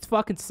 It's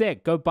fucking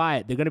sick. Go buy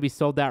it. They're gonna be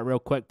sold out real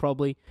quick,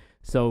 probably.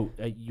 So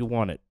you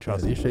want it? Yeah,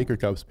 Trust me. these shaker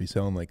cups be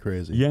selling like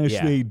crazy. Yes,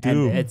 Yeah, they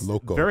do. and it's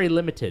Local. very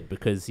limited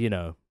because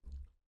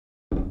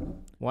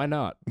why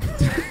not?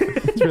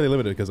 It's really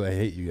limited because I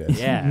hate you guys.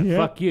 Yeah,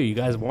 fuck you. You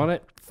guys want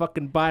it?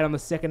 Fucking buy it on the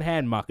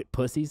second-hand market,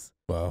 pussies.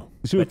 Wow.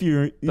 So if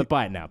you're... But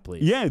buy it now,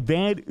 please. Yeah,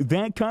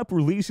 that cup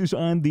releases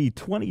on the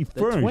 21st.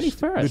 The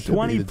 21st. The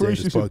Should be the day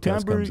 21st this of podcast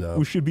September, comes out.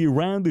 which should be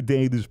around the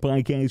day this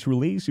podcast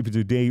release. If it's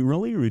a day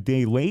early or a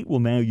day late, well,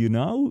 now you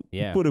know.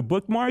 Yeah. Put a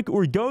bookmark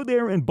or go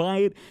there and buy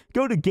it.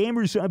 Go to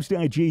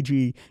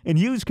gamersubs.gg and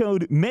use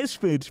code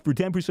Misfits for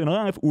 10%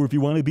 off. Or if you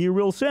want to be a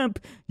real simp,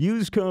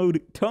 use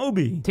code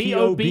Tobi.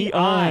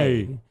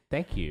 Tobi.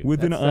 Thank you.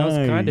 With an that was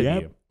I. kind of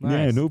Yep. you.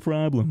 Yeah, Nice. no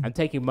problem. I'm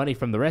taking money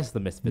from the rest of the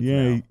Misfits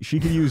Yeah, now. she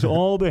can use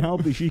all the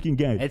help that she can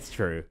get. It's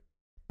true.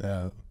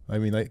 Yeah. I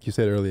mean, like you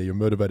said earlier, you're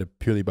motivated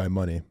purely by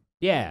money.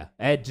 Yeah,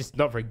 I'm just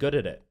not very good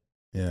at it.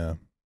 Yeah.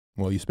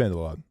 Well, you spend a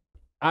lot.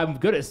 I'm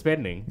good at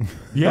spending.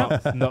 Yeah.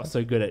 Not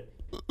so good at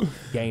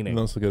gaining. And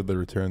also get the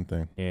return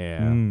thing.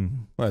 Yeah. Mm.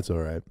 Well, that's all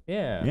right.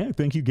 Yeah. Yeah,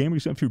 thank you,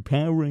 Gamersubs, for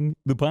powering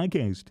the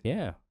podcast.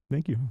 Yeah.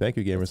 Thank you. Thank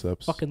you,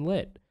 Gamersubs. Fucking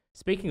lit.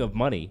 Speaking of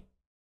money,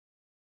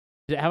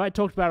 have I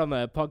talked about on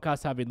the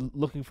podcast how I've been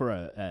looking for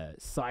a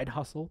side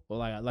hustle? Or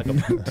like a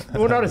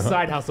well, not a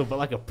side hustle, but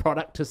like a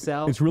product to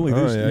sell? It's really Oh,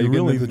 this. yeah, you're you're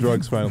getting really into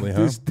drugs finally,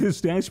 huh?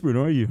 This desperate,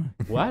 are you?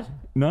 What?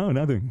 No,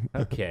 nothing.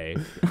 Okay.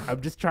 I'm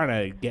just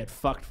trying to get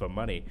fucked for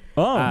money.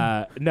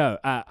 Oh, No,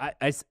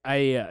 I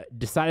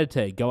decided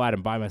to go out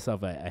and buy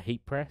myself a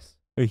heat press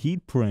a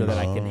heat press. so that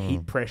I can Oh.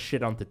 heat press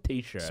shit onto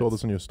t-shirts. Saw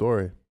this in your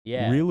story.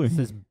 Yeah. Really? It's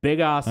this big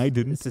ass. I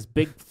didn't. It's this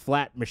big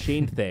flat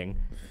machine thing.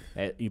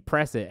 You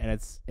press it and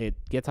it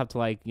gets up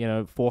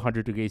to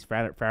 400 degrees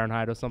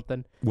Fahrenheit or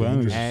something. Wow,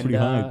 it's And pretty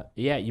high.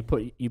 yeah, you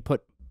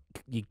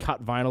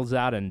cut vinyls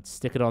out and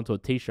stick it onto a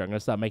t-shirt. I'm gonna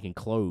start making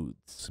clothes.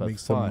 So make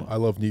some fun. I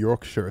Love New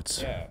York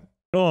shirts. Yeah.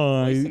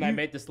 Oh, Listen, I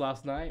made this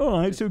last night.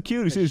 oh, it's so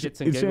cute. It for says shits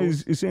and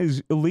giggles. it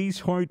says Elise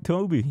Heart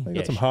Toby. I got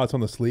Yeah, some hearts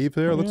on the sleeve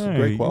there. It looks Yeah,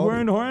 great you're quality.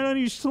 wearing heart on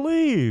your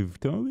sleeve,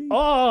 Toby.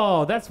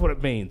 Oh, that's what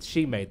it means.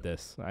 She made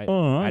this.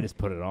 I just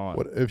put it on.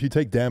 What if you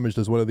take damage?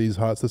 Does one of these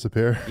hearts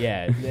disappear?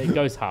 Yeah, it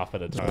goes half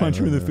at a time. Punch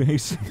her in the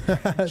face.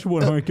 That's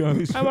what heart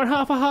goes. I'm on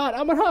half a heart.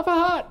 I'm on half a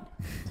heart.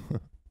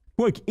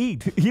 Look,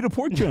 eat a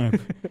pork chop.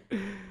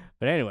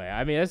 But anyway,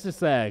 I mean, it's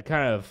just a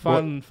kind of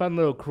fun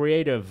little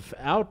creative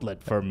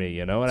outlet for me.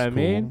 You know what I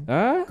mean?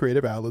 Huh?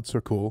 Creative outlets are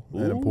cool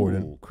and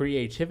important. Ooh,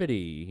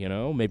 creativity.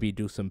 Maybe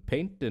do some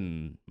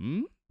painting.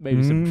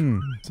 Maybe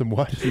some Some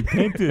what?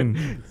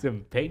 Painting.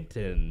 some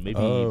painting. Maybe,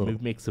 Oh. maybe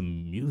make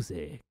some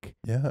music.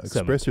 Yeah,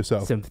 express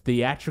yourself. Some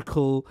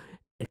theatrical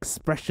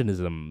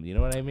expressionism. You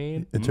know what I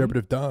mean?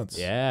 Interpretive dance.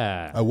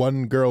 Yeah. A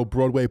one-girl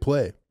Broadway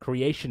play.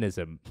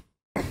 Creationism.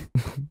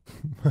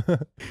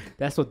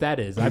 That's what that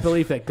is. I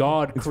believe that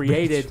God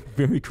created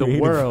very the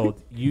creative.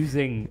 world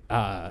using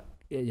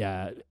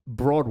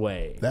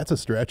Broadway. That's a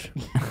stretch.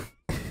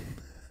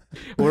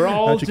 We're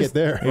all How'd you just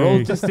get there? we're all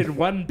Hey. just in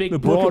one big The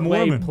Book of Broadway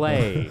Mormon.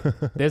 play.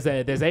 There's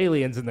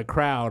aliens in the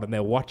crowd and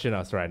they're watching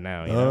us right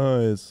now. You know?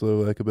 Oh, it's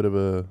like a bit of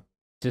a.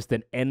 Just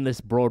an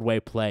endless Broadway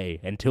play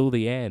until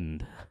the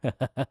end.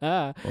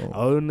 Oh.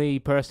 Only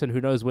person who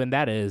knows when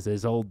that is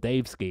old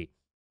Dave Ski.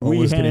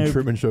 Almost getting have-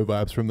 Truman Show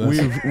vibes from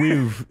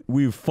this.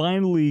 We've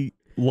finally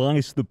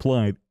lost the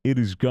plot. It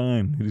is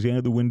gone. It is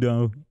out the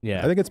window. Yeah.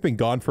 I think it's been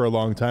gone for a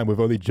long time. We've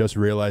only just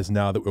realized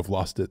now that we've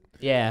lost it.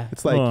 Yeah.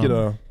 It's like,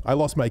 I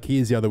lost my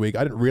keys the other week.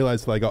 I didn't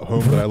realize till I got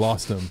home that I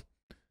lost them.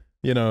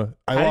 I How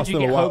lost did you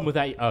them get a while. home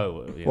without?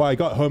 Oh, yeah. Well, I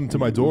got home to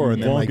my door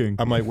and then Walking.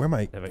 I'm like, where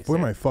That makes are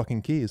my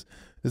fucking keys?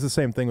 It's the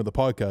same thing with the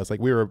podcast. Like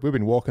we've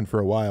been walking for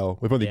a while.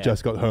 We've only Yeah.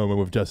 just got home and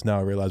we've just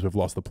now realized we've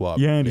lost the plot.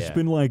 Yeah, and it's Yeah.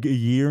 been like a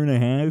year and a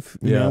half.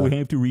 Yeah. Now we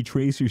have to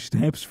retrace your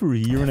steps for a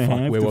year and a Fuck,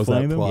 half where to was that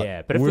find them. plot?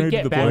 Yeah, but if Where we did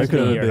get the back plot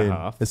to a go? year and a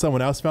half, Has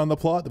someone else found the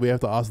plot? Do we have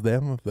to ask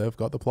them if they've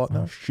got the plot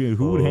now? Oh, shit,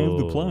 who would have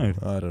the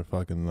plot? I don't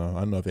fucking know.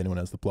 I don't know if anyone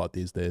has the plot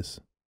these days.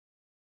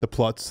 The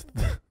plots.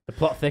 the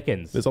plot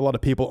thickens. There's a lot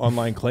of people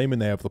online claiming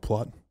they have the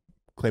plot,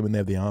 claiming they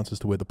have the answers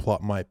to where the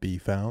plot might be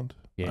found.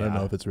 I don't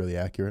know if it's really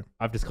accurate.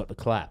 I've just got the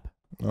clap.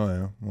 Oh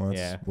yeah, well that's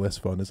Yeah. less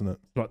fun, isn't it?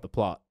 It's not the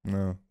plot.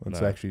 No, it's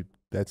No. actually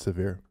that's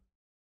severe.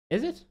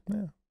 Is it?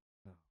 Yeah.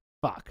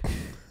 Fuck.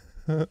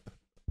 I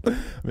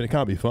mean, it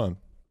can't be fun.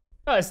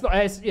 No, it's not.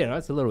 It's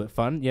a little bit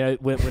fun.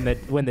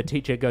 When the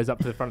teacher goes up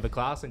to the front of the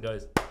class and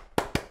goes,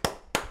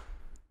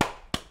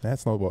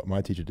 That's not what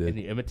my teacher "Can did.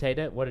 you imitate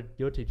it?" What did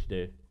your teacher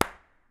do?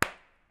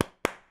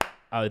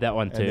 Oh, that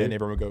one And too. then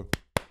everyone would go,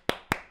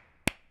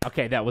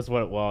 Okay, that was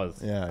what it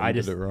was. Yeah, I you did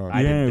just it wrong.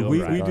 I didn't Yeah, do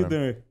we it right. did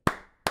the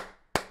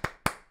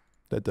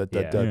da da da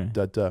Yeah. da Yeah.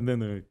 da da. and then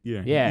the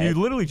yeah. Yeah, You it-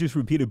 literally just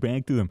repeat it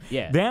back to them.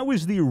 Yeah. That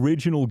was the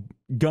original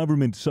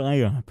government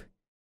psyop.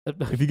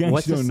 If you guys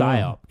What's a don't know.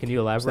 psyop? Can you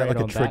Is that elaborate like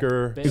a on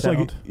trigger? that? bit? It's like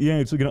Sound?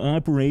 it's like an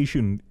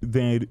operation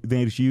that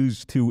is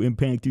used to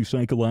impact you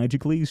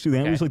psychologically. So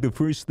that Okay. was like the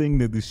first thing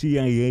that the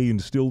CIA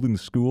instilled in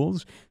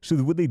schools. So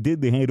that what they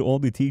did, they had all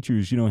the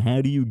teachers.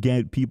 How do you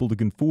get people to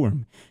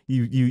conform?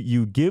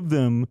 You give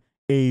them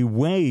a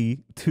way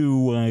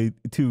to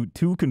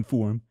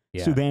conform.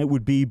 Yeah. So that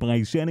would be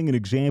by setting an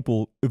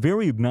example, a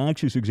very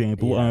obnoxious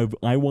example Yeah. of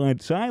I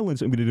want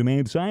silence. I'm going to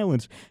demand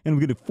silence, and I'm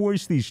going to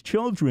force these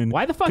children.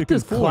 Why the to fuck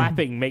does conform.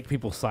 clapping make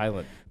people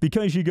silent?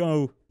 Because you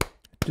go.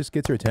 Just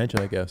gets your attention,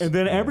 I guess. And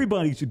then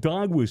everybody's a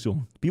dog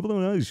whistle. People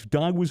don't know this.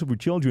 Dog whistle for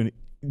children.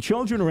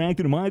 Children are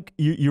acting amok.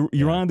 You're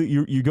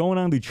going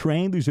on the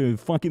train. There's a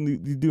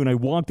fucking dude. I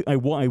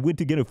went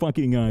to get a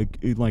fucking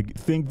like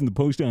thing from the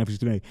post office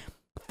today.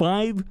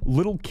 5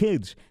 little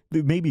kids,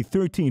 maybe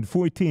 13,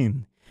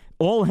 14,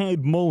 all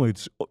had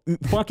mullets,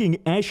 fucking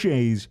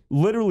eshays.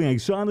 Literally, I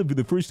saw them for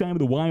the first time in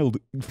the wild.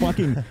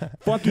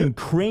 Fucking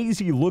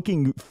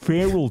crazy-looking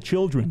feral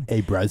children.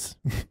 Hey, bruz,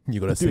 you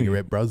got a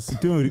cigarette, bruz?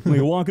 Dude,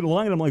 like walking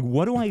along, and I'm like,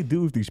 what do I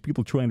do if these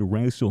people trying to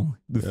wrestle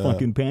the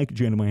fucking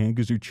package out of my hand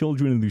because they're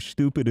children and they're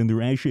stupid and they're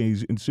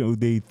eshays, and so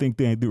they think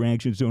that their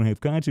actions don't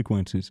have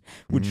consequences,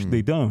 which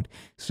they don't.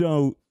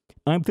 So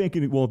I'm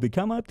thinking, well, if they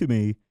come up to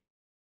me,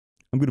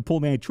 I'm going to pull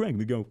that trick.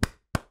 They go,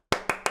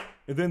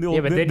 and then they'll. Yeah,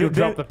 but then you'll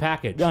drop the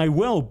package. I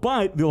will,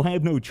 but they'll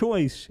have no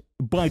choice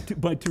but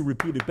to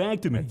repeat it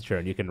back to me. That's true,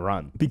 and you can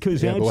run.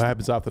 Because But what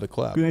happens after the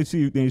clap? that's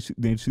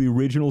the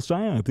original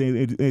psyop.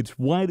 It's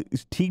what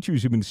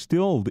teachers have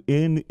instilled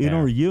in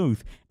our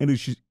youth, and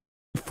it's just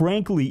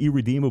frankly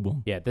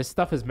irredeemable. Yeah, this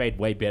stuff is made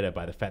way better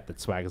by the fact that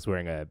Swag is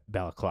wearing a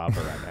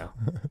balaclava right now.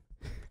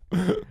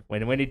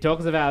 When he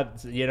talks about,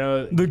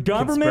 The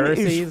government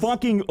is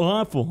fucking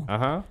awful.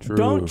 True.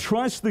 Don't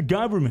trust the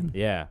government.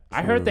 Yeah.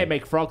 I heard they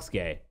make frogs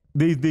gay.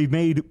 They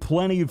made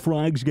plenty of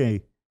frogs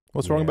gay.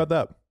 What's wrong about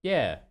that?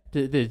 Yeah.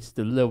 Just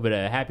a little bit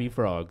of happy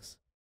frogs.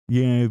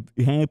 Yeah,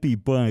 happy,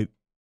 but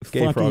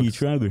Gay fucking frogs.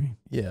 each other.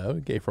 Yeah,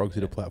 gay frogs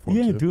need a platform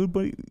Yeah, too. dude,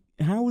 but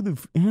how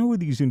are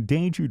these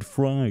endangered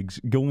frogs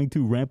going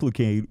to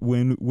replicate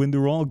when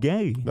they're all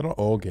gay? They're not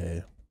all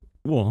gay.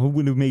 Well,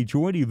 when the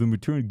majority of them are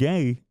turned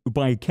gay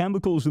by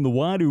chemicals in the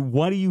water,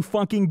 what do you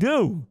fucking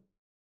do?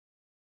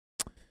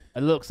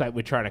 It looks like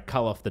we're trying to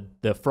cull off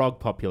the frog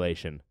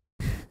population.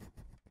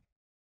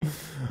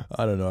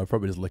 I don't know. I'd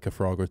probably just lick a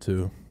frog or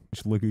two.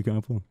 Just look at a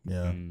couple.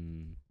 Yeah.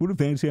 What if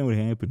that's how it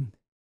happened?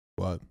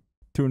 What?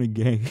 Turning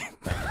gay.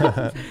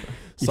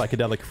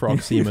 Psychedelic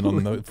frog semen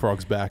on the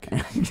frog's back.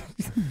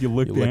 You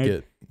lick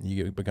it,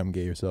 you become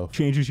gay yourself.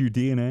 Changes your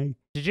DNA.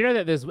 Did you know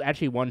that there's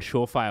actually one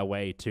surefire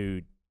way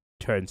to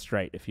turn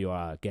straight if you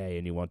are gay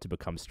and you want to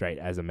become straight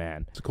as a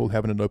man? It's called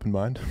having an open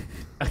mind.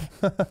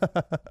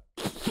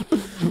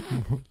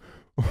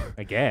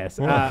 I guess.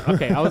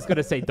 Okay, I was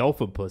gonna say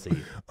dolphin pussy.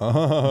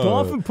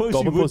 Dolphin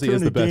pussy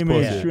is the best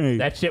pussy. Straight.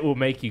 That shit will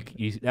make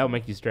you. That'll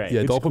make you straight.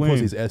 Yeah, It's dolphin clean.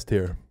 pussy's S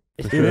tier.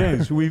 It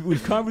is.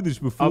 We've covered this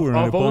before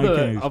on Of a all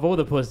podcast.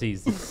 the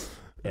pussies,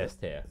 yes,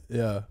 there.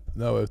 Yeah.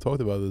 No, we've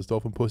talked about this.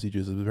 Dolphin pussy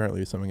juice is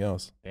apparently something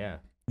else. Yeah.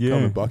 Come Yeah.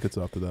 in buckets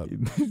after that.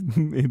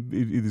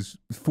 It has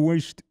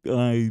forced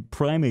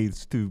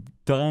primates to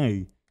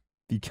die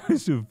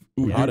because of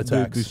Heart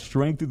attacks. the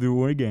strength of their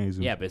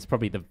orgasm. Yeah, but it's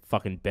probably the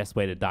fucking best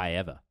way to die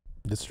ever.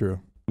 It's true.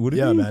 Would it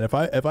Yeah, be? man. If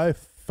I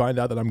find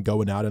out that I'm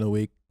going out in a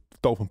week,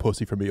 dolphin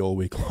pussy for me all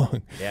week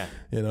long. Yeah.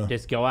 You know.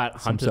 Just go out,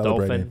 hunt a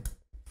celebrating. dolphin,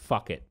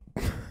 fuck it.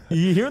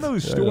 You hear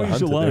those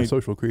stories a They're lot.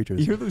 social creatures.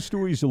 You hear those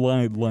stories a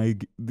lot,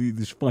 like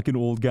this fucking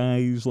old guy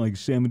who's like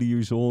 70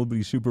 years old, but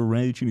he's super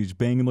rich and he's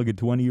banging like a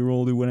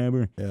 20-year-old or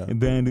whatever. Yeah. And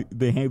then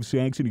they have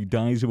sex and he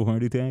dies of a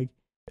heart attack.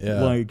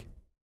 Yeah. Like,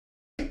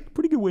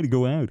 pretty good way to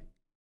go out.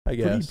 I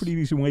guess. Pretty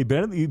decent way.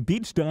 Better than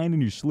beats dying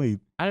in your sleep.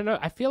 I don't know.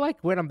 I feel like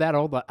when I'm that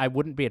old, I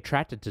wouldn't be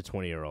attracted to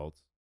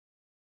 20-year-olds.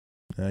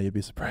 You'd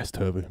be surprised,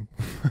 Toby.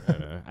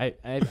 I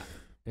don't know.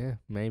 Yeah,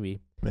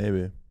 maybe.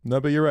 Maybe. No,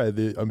 but you're right.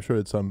 I'm sure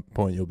at some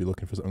point you'll be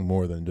looking for something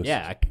more than just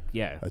Yeah.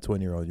 a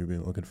 20-year-old. You'll be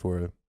looking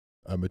for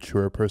a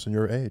mature person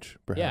your age,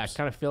 perhaps. Yeah, I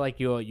kind of feel like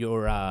you're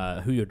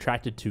who you're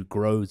attracted to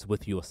grows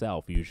with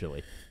yourself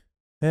usually.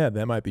 Yeah,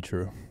 that might be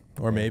true.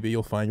 Or maybe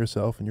you'll find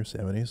yourself in your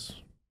 70s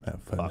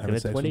having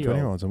sex with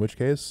 20-year-olds, in which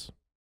case,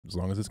 as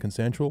long as it's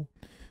consensual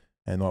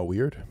and not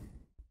weird,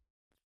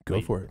 go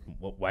Wait, for it.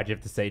 Why'd you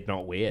have to say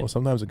not weird? Well,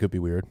 sometimes it could be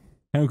weird.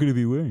 How could it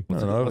be weird? I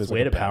don't know. what's There's like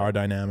weird a about power it?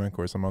 dynamic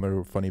or some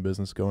other funny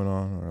business going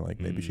on, or like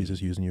maybe she's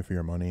just using you for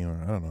your money,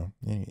 or I don't know.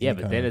 Yeah,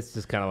 but then it's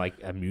just kind of like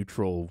a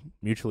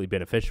mutually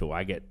beneficial.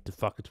 I get to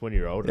fuck a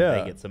 20-year-old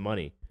and they get some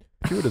money.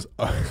 if you were just,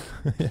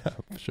 yeah,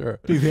 sure.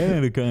 They've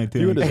had a contact.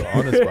 If you were just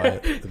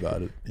honest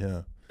about it,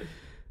 yeah.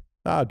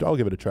 I'll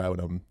give it a try when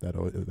I'm that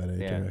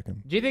age. I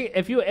reckon. Do you think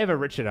if you were ever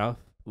rich enough,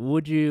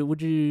 would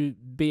you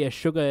be a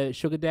sugar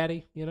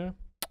daddy? You know?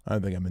 I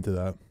don't think I'm into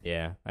that.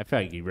 Yeah, I feel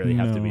like you really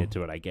have to be No.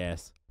 into it. I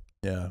guess.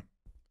 Yeah.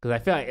 Because I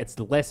feel like it's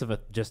less of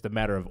just a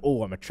matter of,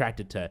 oh, I'm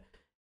attracted to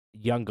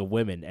younger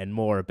women and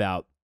more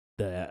about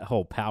the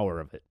whole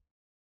power of it.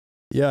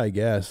 Yeah, I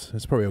guess.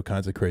 There's probably all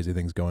kinds of crazy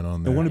things going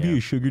on I there. want to be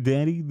a sugar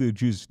daddy that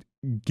just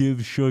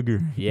gives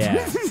sugar.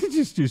 Yeah.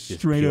 just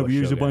straight pure up.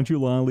 Here's a sugar. bunch of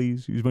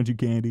lollies. Here's a bunch of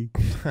candy.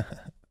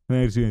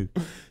 That's it.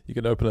 You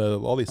could open a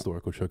lolly store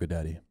called Sugar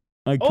Daddy.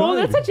 I Oh, could.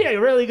 that's actually a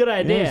really good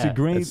idea. Yeah, it's a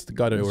great. It's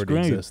got to it's already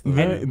great. exist. though.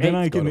 Then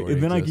I It's can gotta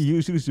already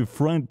use it as a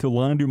front to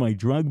launder my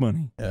drug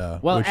money. Yeah,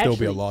 Well, which there'll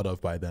be a actually- lot of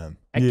by then.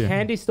 A Yeah.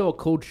 candy store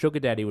called Sugar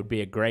Daddy would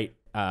be a great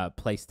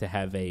place to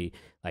have a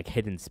like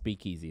hidden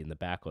speakeasy in the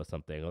back or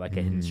something, or like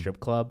a hidden strip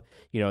club.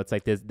 You know, it's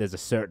like there's a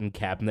certain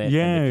cabinet.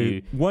 Yeah,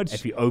 and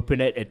if you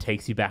open it, it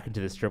takes you back into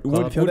the strip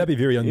club. I feel that'd be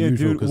very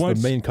unusual because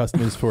the main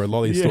customers for a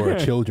lolly store are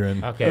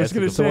children. Okay, I was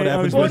gonna So say, what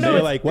happens I when was-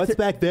 they're like, "What's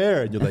back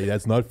there?" And you're like,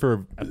 "That's not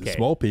for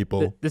small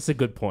people." This is a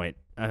good point.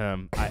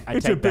 I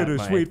It's take a back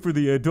bittersweet for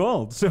the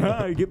adults.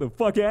 Get the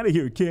fuck out of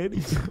here, kid.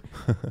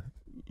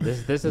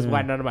 This is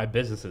why none of my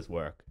businesses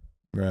work.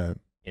 Right.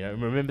 You know,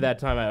 remember that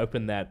time I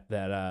opened that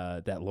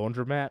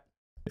laundromat,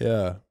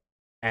 Yeah.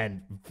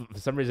 and for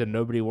some reason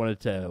nobody wanted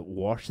to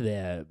wash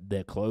their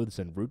clothes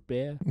in root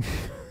beer.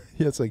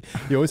 Yeah, it's like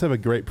you always have a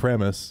great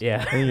premise.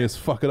 Yeah. And you just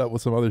fuck it up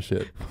with some other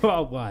shit.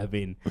 Well, I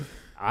mean,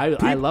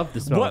 I love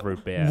the smell of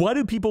root beer. What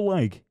do people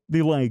like?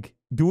 They like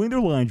doing their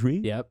laundry,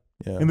 Yep.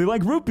 Yeah. and they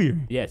like root beer.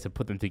 Yeah, to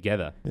put them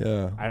together.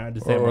 Yeah. I don't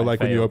understand. Or why like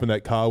when you fail. open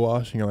that car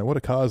wash and you're like, what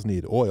do cars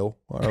need? Oil.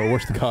 Or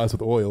wash the cars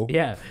with oil.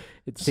 Yeah, it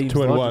It's seems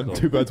 2 in logical.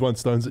 1, 2 birds, 1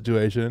 stone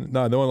situation.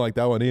 No one liked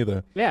that one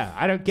either. Yeah,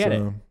 I don't get it.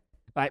 So,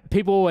 Like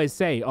people always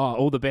say, "Oh,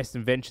 all the best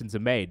inventions are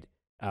made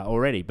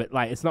already," but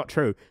like it's not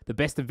true. The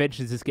best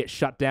inventions just get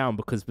shut down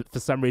because for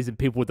some reason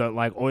people don't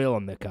like oil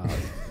on their cars.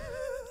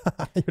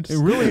 You're It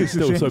really is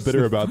still so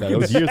bitter about that. It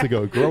was years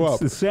ago. Grow It's up.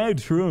 the sad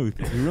truth.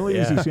 It really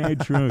is Yeah. a sad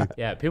truth.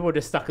 Yeah, people are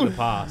just stuck in the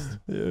past.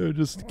 You're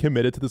just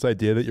committed to this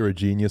idea that you're a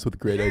genius with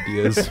great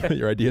ideas.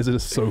 Your ideas are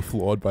just so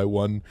flawed by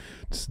one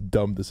just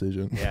dumb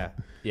decision.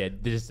 Yeah,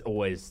 there's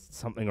always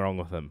something wrong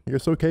with them. You're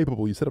so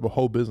capable. You set up a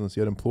whole business.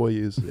 You had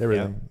employees,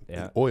 everything.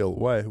 yeah. Oil.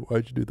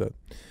 Why'd you do that?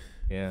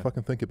 Yeah.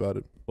 Fucking think about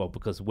it. Well,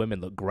 because women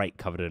look great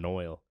covered in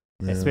oil,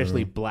 Yeah.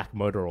 especially black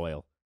motor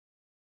oil.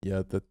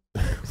 Yeah, that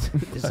Just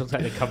looks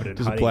like they're covered in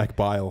just honey. black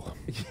bile.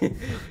 Did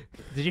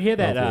you hear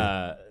that?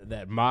 Lovely.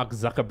 That Mark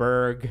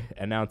Zuckerberg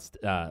announced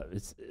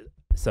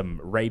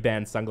some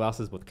Ray-Ban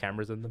sunglasses with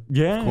cameras in them,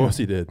 Yeah. Of course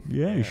he did.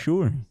 Yeah,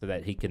 sure. so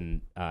that he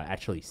can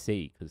actually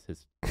see, because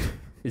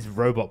his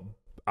robot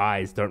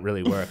eyes don't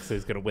really work. So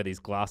he's gonna wear these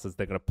glasses.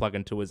 They're gonna plug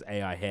into his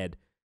AI head,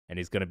 and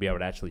he's gonna be able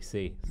to actually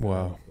see. So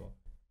Wow.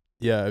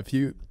 Yeah, if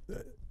you,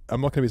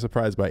 I'm not going to be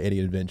surprised by any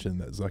invention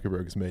that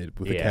Zuckerberg's made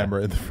with a Yeah.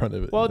 camera in the front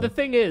of it. Well, you know? the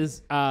thing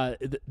is,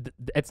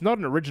 it's not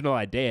an original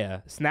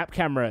idea. Snap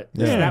Yeah.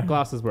 snap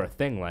glasses were a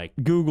thing. Like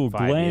Google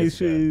 5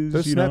 years ago. glasses,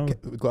 Those you know.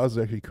 glasses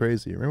are actually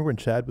crazy. Remember when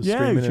Chad was Yeah,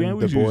 streaming Chad in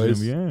was The using Boys?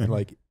 them, yeah. And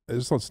like,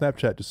 just on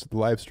Snapchat, just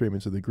live streaming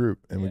to the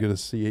group, and we Yeah. get to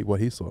see what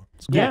he saw.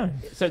 It's cool. yeah.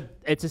 So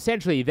it's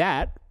essentially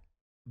that,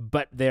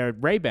 but they're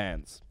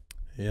Ray-Bans.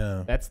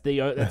 Yeah. That's So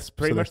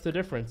pretty they're- much the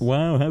difference.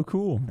 Wow, how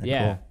cool.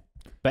 Yeah.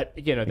 But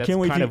you know, I that's can't,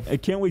 wait kind to, of I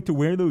can't wait to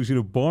wear those at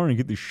a bar and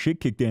get the shit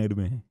kicked out of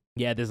me.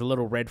 yeah. There's a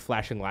little red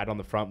flashing light on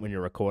the front when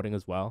you're recording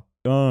as well.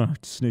 Oh,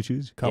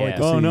 snitches. Can't wait Yeah.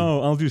 to Oh, see.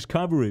 no, I'll just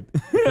cover it.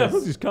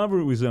 I'll just cover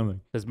it with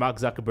something. Because Mark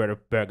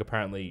Zuckerberg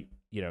apparently,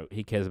 you know,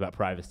 he cares about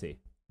privacy.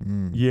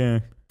 Mm. Yeah,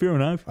 fair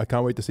enough. I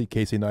can't wait to see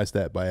Casey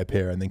Neistat buy a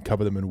pair and then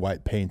cover them in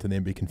white paint and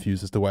then be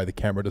confused as to why the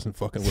camera doesn't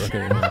fucking work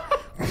anymore.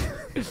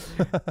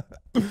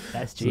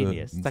 That's So-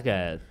 genius. It's like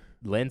a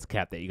lens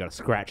cap that you got to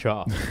scratch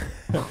off.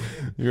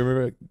 You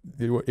remember?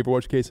 You ever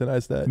watch Casey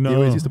Neistat? No. He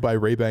always used to buy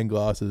Ray-Ban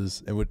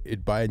glasses and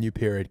he'd buy a new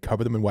pair, he'd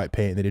cover them in white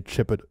paint, and then he'd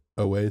chip it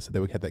away so they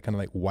would have that kind of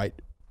like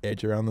white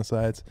edge around the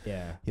sides.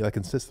 Yeah. He like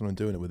insisted on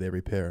doing it with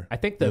every pair. I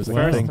think It the was like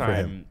a first thing for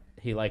time him.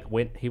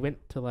 he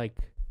went to like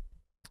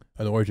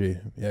An orgy.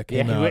 Yeah, yeah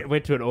came he out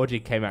went to an orgy,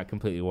 came out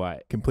completely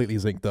white. completely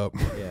zinked up.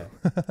 Yeah.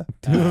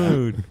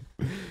 Dude,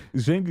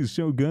 zinc is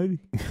so good.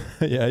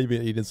 Yeah, you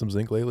been eating some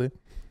zinc lately?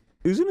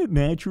 Isn't it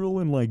natural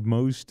in like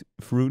most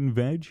fruit and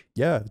veg?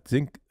 Yeah,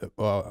 zinc.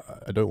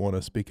 I don't want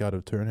to speak out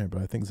of turn here,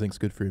 but I think zinc's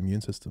good for your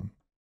immune system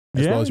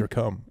as Yeah. well as your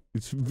cum.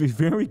 It's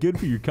very good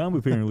for your cum,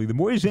 apparently. The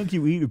more zinc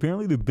you eat,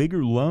 apparently the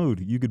bigger load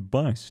you could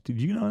bust.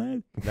 Did you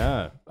know that?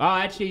 No. Oh,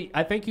 actually,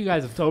 I think you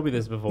guys have told me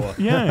this before.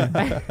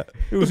 Yeah.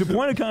 It was a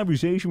point of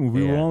conversation when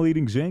we were Yeah. all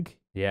eating zinc.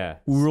 Yeah.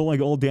 We were all like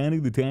all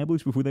downing the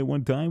tablets before that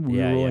one time. We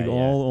Yeah, were yeah, like yeah.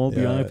 all at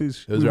the Yeah,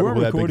 office. It was we right weren't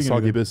before that big recording soggy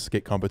anything.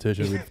 biscuit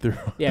competition we threw.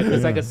 Yeah,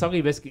 because like Yeah. a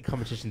soggy biscuit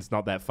competition's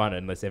not that fun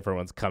unless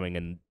everyone's coming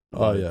in. Oh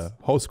loads. yeah,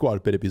 whole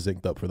squad better be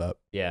zinced up for that.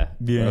 Yeah.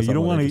 Yeah, That's you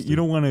don't not want to. interesting. You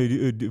don't want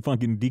a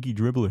fucking dicky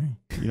dribbler.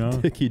 You know,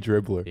 Dicky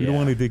dribbler. you don't Yeah.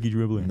 want a dicky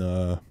dribbler.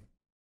 Nah.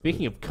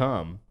 Speaking of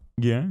cum,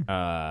 Yeah.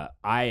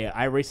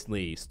 I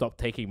recently stopped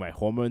taking my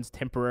hormones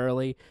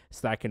temporarily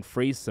so that I can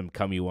freeze some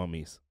cummy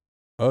wummies.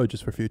 Oh,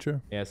 just for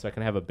future. Yeah, so I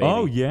can have a baby.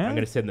 Oh, yeah? I'm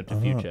gonna send them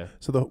to future.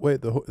 So I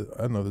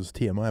don't know if this is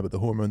TMI, but the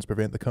hormones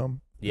prevent the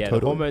cum. Yeah,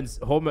 Totally.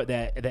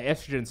 the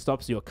estrogen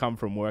stops your cum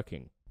from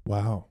working.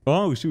 Wow.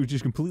 Oh, so it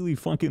just completely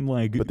fucking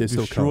like But they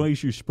still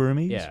destroys your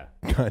spermies. Yeah,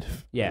 Kind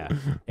of. yeah.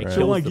 It Right. So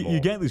kills like them you all.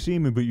 get the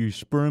semen, but your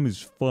sperm is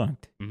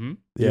fucked. Mm-hmm.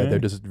 Yeah, Yeah. they're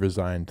just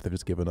resigned. They've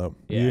just given up.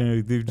 Yeah.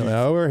 they're They're just, like,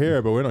 oh, we're here,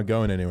 but we're not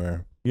going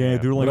anywhere. yeah, Yeah.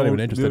 they're We're like not all, even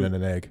interested they're, in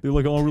an egg. they're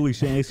like all really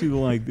sassy. They're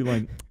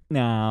like,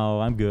 no,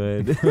 I'm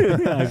good.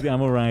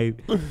 I'm all right.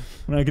 I'm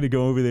not gonna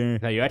go over there.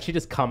 No, you actually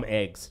just cum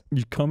eggs.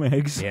 You cum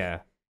eggs. Yeah,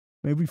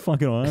 That'd be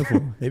fucking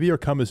awful. Maybe your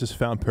cum has just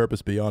found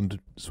purpose beyond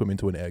swimming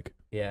to an egg.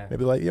 yeah.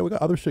 Maybe like, yeah, we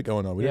got other shit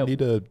going on. We Yeah. don't need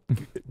to.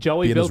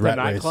 Joey be in his built a rat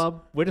race.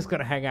 nightclub. We're just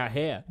gonna hang out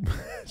here.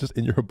 Just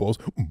in your balls.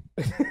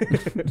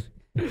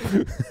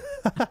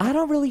 I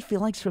don't really feel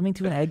like swimming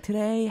to an egg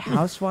today.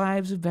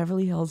 Housewives of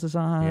Beverly Hills is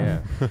on.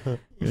 Yeah.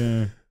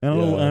 Yeah. I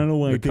don't know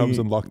why it comes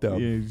in lockdown.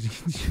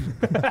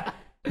 Yeah.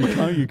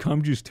 Your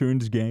cum just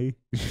turns gay.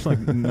 It's just like,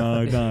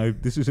 no,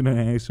 this isn't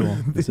an asshole.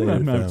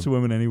 I'm not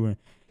swimming anywhere.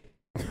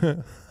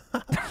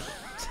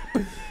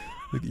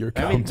 Your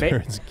cum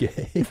turns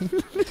gay.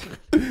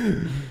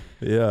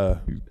 Yeah.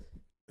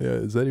 Yeah,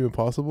 is that even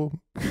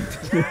possible?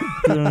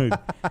 Dude,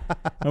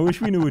 I wish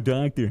we knew a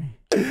doctor.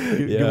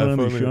 Get one on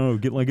the show.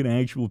 Get like an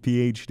actual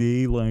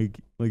PhD,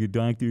 like a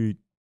doctor.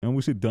 I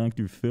almost said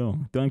Dr. Phil.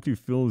 Dr.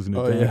 Phil isn't a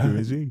doctor,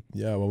 is he?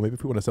 Yeah, well, maybe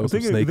if we want to sell some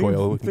snake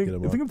oil, we can get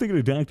him I think I'm thinking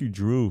of Dr.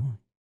 Drew.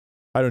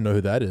 I don't know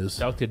who that is.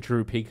 Dr.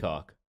 Drew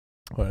Peacock.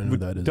 I don't know who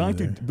that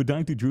is. But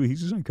Dr. Drew,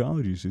 he's a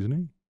psychologist, isn't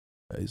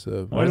he? He's I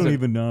don't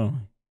even know.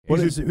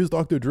 Who's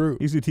Dr. Drew?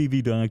 He's a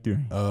TV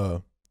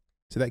doctor.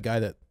 See that guy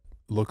that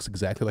looks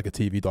exactly like a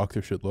TV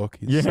doctor should look?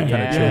 He's Yeah. kind of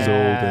chiseled.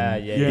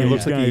 And Yeah, he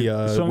looks like he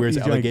Some- wears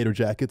he's alligator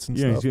jackets and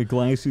Yeah, stuff. he's got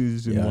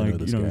glasses and Yeah, I know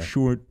this guy.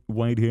 short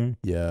white hair.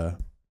 Yeah.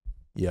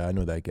 Yeah, I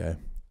know that guy.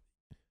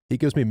 He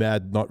gives me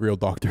mad, not real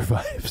doctor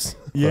vibes.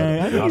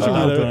 Yeah, I think he's a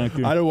real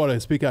doctor. I don't want to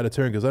speak out of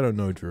turn because I don't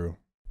know Drew.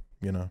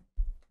 You know,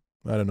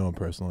 I don't know him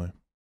personally.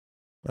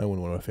 I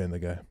wouldn't want to offend the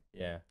guy.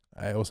 Yeah.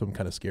 I also am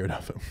kind of scared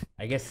of him.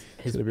 I guess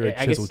He's got a very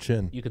chiseled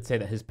chin. you could say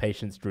that his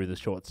patients drew the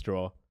short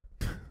straw.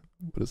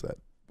 What is that?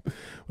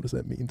 What does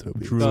that mean,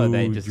 Toby? Drew, No,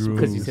 they just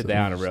because you Drew. said they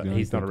aren't a real.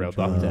 He's not a real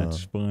doctor.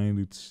 It's fine.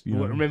 It's you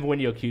know. Remember when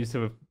you accused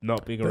him of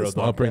not being a real Let's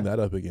doctor? not bring that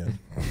up again.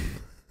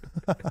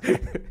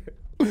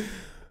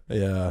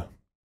 Yeah,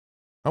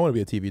 I want to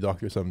be a TV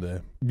doctor someday.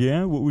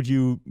 Yeah, what would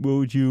you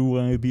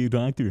be a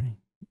doctor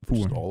for?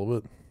 Just all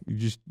of it. You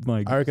just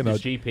like I reckon.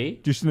 Just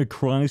GP? just an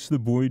across the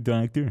board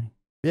doctor.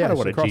 Yeah, I know just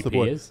what a across the GP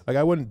board. is. Like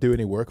I wouldn't do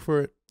any work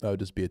for it. I would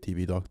just be a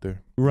TV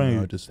doctor. Right.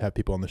 You know, just have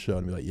people on the show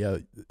and be like, "Yeah,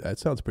 that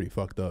sounds pretty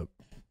fucked up."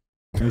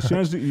 It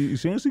sounds like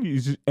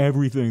it's just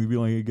everything to be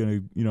like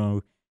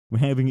we're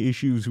having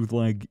issues with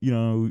like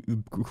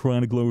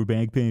chronic lower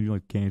back pain. You're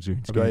like cancer.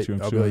 It's cancer.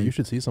 I'll be like, you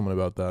should see someone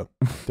about that.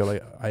 They're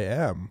like, I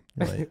am.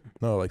 You're like,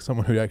 no, like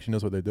someone who actually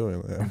knows what they're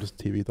doing. Like, I'm just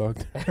a TV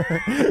doctor.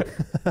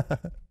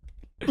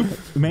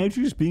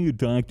 Imagine just being a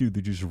doctor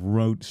that just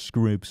wrote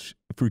scripts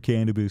for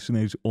cannabis and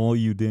that's all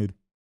you did.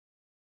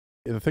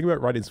 The thing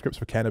about writing scripts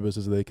for cannabis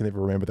is they can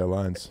never remember their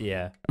lines.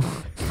 Yeah.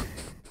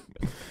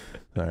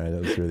 All right,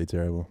 that was really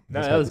terrible. No,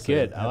 That's that hard was to say.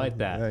 good. I like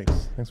that.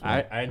 Thanks for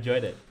I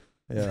enjoyed it.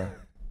 Yeah,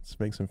 just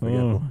makes them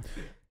forgettable.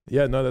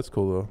 Yeah, no, that's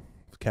cool though.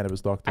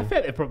 Cannabis doctor. I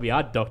bet there probably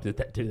are doctors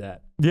that do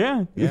that.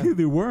 Yeah,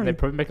 they were. They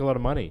probably make a lot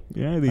of money.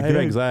 Yeah, they I have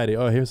did. anxiety.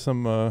 Oh, here's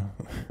some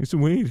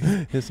weed.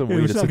 here's some Hey,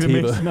 weed. it's It's not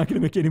sativa. not gonna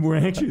make you any more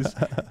anxious.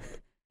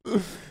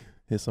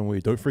 Here's some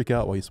weed. Don't freak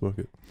out while you smoke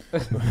it.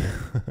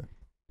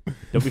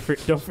 Don't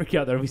freak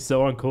out. That'll be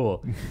so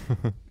uncool.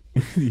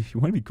 You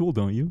want to be cool,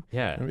 don't you?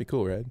 Yeah. That'd be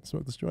cool, right?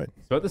 Smoke this joint.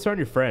 Smoke this around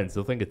your friends.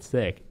 They'll think it's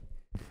sick.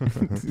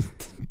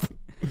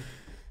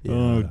 Yeah.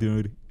 Oh,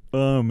 dude.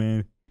 Oh,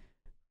 man.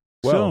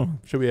 Well,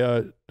 should we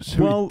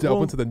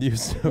delve into the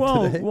news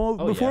of today?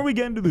 Before we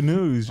get into the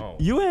news,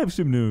 you have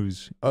some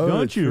news,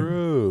 don't you?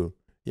 True.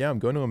 Yeah, I'm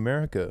going to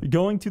America. You're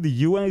going to the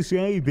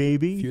USA, A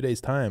baby. few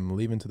days' time,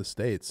 leaving to the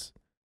States.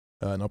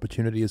 An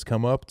opportunity has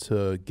come up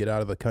to get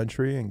out of the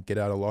country and get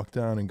out of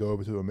lockdown and go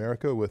over to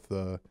America with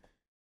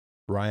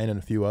Ryan and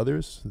a few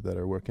others that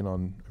are working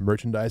on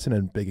merchandising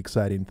and big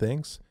exciting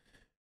things.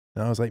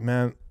 And I was like,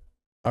 man,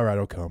 all right,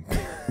 I'll come.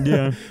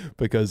 Yeah.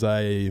 Because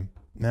we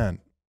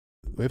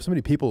have so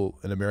many people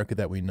in America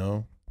that we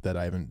know that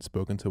I haven't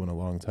spoken to in a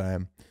long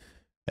time.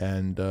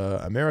 And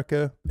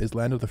America is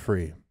land of the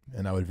free.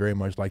 And I would very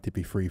much like to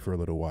be free for a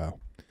little while.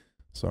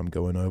 So I'm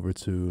going over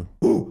to...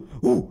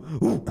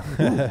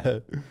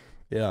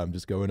 Yeah, I'm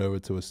just going over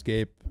to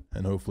escape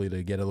and hopefully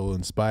to get a little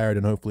inspired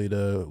and hopefully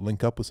to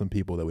link up with some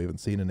people that we haven't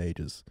seen in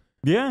ages.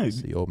 Yeah.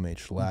 See old mate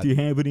Schlatt. Do you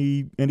have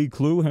any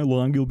clue how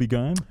long you'll be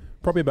gone?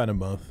 Probably about a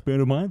month.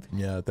 About a month?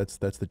 Yeah, that's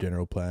the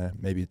general plan.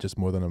 Maybe just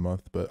more than a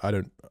month, but I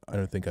don't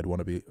think I'd want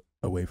to be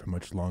away for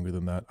much longer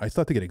than that. I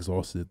start to get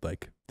exhausted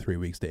like 3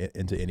 weeks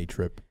into any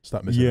trip.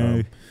 Start missing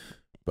home.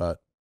 But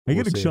I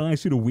get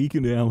exhausted a week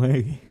into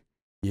LA.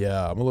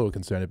 Yeah, I'm a little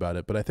concerned about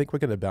it, but I think we're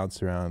going to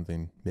bounce around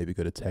and maybe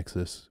go to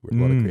Texas. We're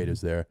a lot of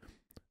creators there. I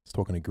was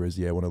talking to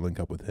Grizzy. I want to link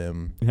up with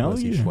him. I want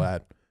to see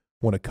Schlatt.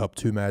 Want to cup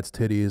 2 Mad's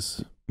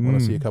titties. Want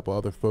to see a couple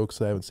other folks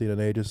I haven't seen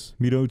in ages.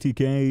 Meet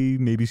OTK,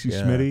 maybe see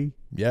Smitty.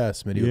 Yeah,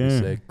 Smitty would be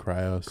sick.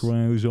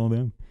 Cryos, all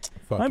them.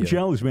 I'm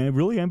jealous, man. I'm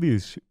really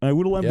envious. I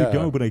would have let me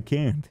go, but I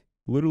can't.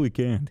 Literally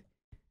can't.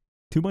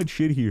 Too much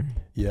shit here.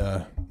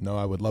 Yeah. No,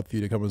 I would love for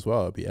you to come as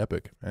well. It'd be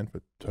epic. And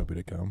for Toby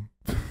to come.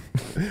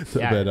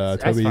 Yeah,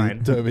 that's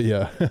fine. Toby,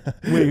 yeah.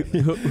 Wait,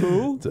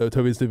 who?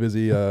 Toby's too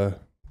busy,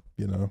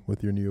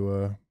 with your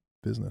new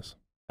business.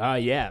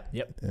 Yeah.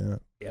 Yep. Yeah.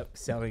 Yep.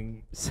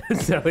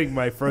 Selling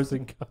my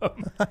frozen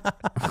cum.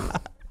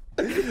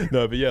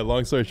 No, but yeah,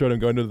 long story short, I'm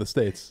going to the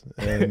States,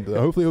 and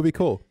hopefully it'll be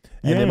cool.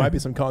 And there Yeah. might be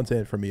some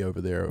content for me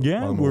over there.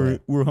 Yeah, on the way.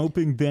 we're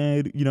hoping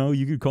that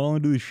you could call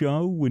into the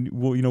show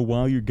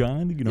while you're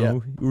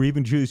gone, or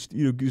even just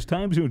because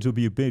time zones will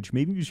be a bitch.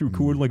 Maybe just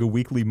record like a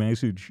weekly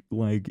message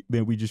like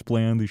that we just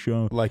play on the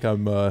show. like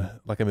I'm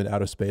in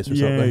outer space or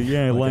Yeah, something.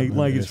 yeah, I'm like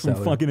in it's from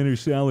Interstellar. fucking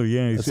Interstellar.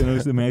 Yeah, send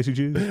us the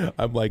messages.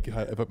 I'm like,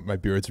 my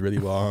beard's really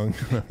long.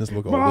 I just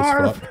look old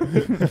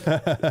as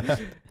fuck.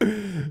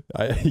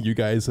 You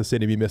guys are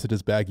sending me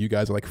messages back. You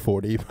guys are like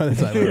 40 by the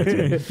time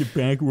I Get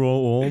back, we're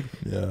all old.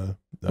 Yeah.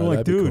 We're No, like,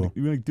 that'd be dude, cool.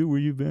 you're like, dude, where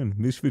you been?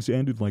 Misfits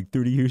ended like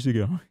 30 years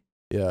ago.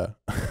 Yeah.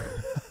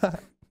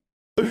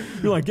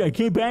 You're like, I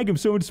came back. I'm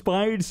so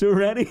inspired, so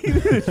ready.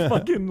 It's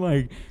fucking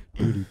like,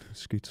 dude,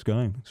 it's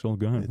gone. It's all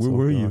gone. It's Where all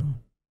were gone. you?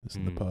 It's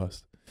in the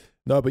past.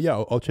 No, but yeah,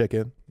 I'll check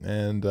in.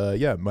 And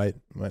might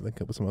link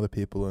up with some other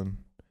people and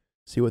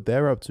see what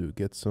they're up to.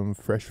 Get some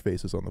fresh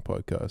faces on the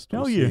podcast.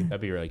 Hell We'll yeah. see.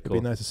 That'd be really It'd cool.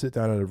 be nice to sit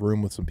down in a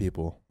room with some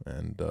people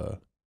and,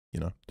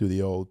 do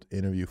the old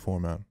interview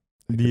format.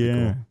 It could be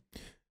Yeah.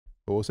 cool.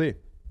 But we'll see.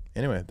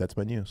 Anyway, that's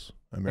my news.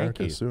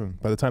 America you. soon.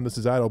 By the time this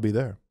is out, I'll be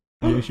there.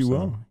 Yes, you So-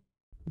 will.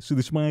 So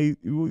this might,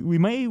 you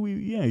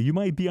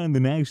might be on the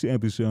next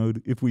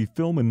episode if we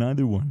film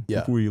another one Yeah.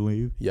 before you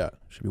leave. Yeah,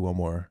 should be one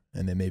more.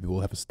 And then maybe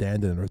we'll have a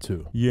stand-in or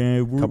two. Yeah,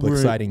 A couple we're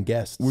exciting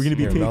guests. We're gonna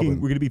be here in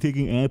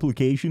taking Melbourne.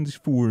 applications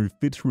for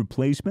Fitz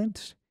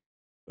replacements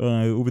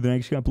over the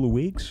next couple of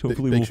weeks.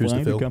 Hopefully, big we'll shoes to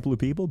find a fill. couple of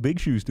people. Big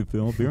shoes to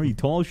fill, very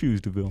tall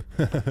shoes to fill.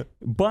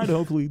 But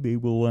hopefully,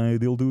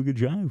 they'll do a good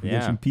job. We got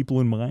Yeah. some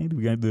people in mind.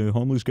 We got the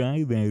homeless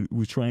guy that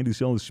was trying to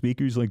sell his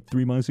speakers like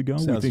 3 months ago. We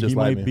Sounds think just he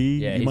like might me. be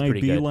Yeah, he he's might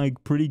pretty be good.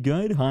 like pretty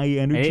good, high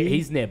And energy.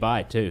 he's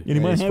nearby too. And he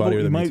might he's have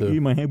funnier than me, too. he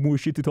might have more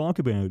shit to talk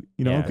about,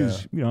 Yeah.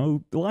 because the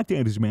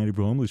lockdown is matter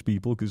for homeless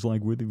people because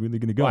like where they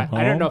going to go? Well,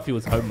 I don't know Home? if he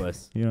was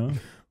homeless.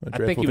 A I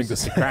think he dreadful was thing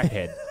just a to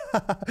say.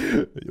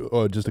 crackhead.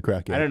 Or just a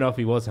crackhead. I don't know if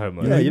he was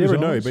homeless. Yeah, he you was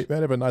never know. homeless. He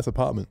might have a nice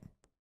apartment.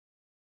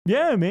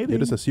 Yeah, maybe. You're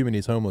just assuming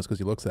he's homeless because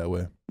he looks that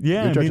way.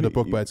 Yeah, You're I judging mean, a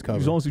book by its cover.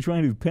 He's also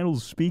trying to peddle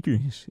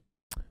speakers,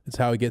 It's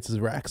how he gets his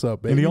racks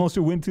up, baby. and he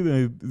also went to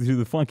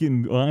the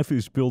fucking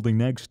office building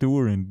next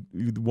door, and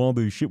while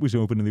the shit was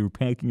open, and they were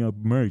packing up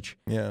merch,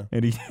 yeah.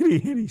 and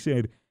he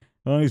said,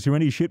 "Oh, is there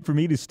any shit for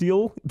me to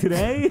steal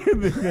today?"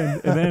 and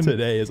then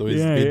Today is always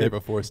yeah, been yeah. there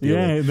before stealing.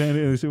 Yeah, and then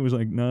it was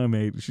like, "No,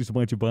 mate, it's just a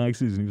bunch of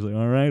boxes," and he was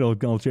like, "All right,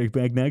 I'll check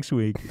back next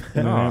week."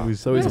 And Aw. that was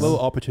So he's a Yes. little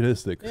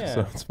opportunistic, Yeah.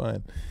 so it's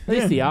fine. At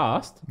least he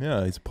asked.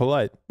 Yeah, he's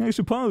polite. I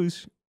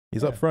suppose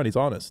He's Yeah. up front. He's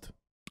honest.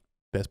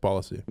 Best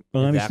policy.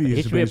 honesty He is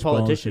should the be a best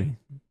politician.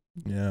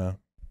 policy. Yeah.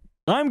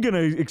 I'm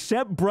gonna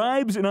accept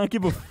bribes and not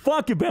give a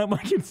fuck about my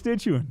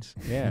constituents.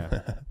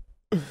 Yeah.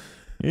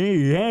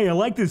 Hey, I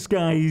like this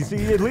guy.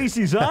 At least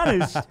he's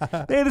honest.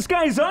 Hey, this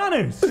guy's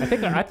honest.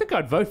 I think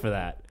I'd vote for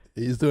that.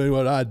 He's doing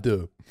what I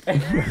do.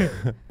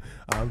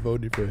 I'm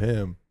voting for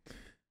him.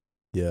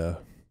 Yeah.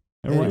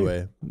 All right.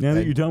 Anyway, Now that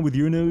and- you're done with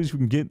your news, we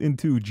can get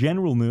into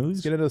general let's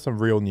news. get into some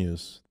real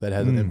news that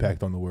has an Mm.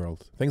 impact on the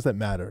world. Things that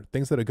matter.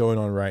 Things that are going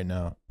on right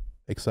now.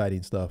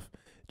 Exciting stuff.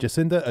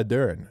 Jacinda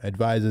Ardern Who's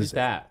advises.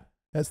 that?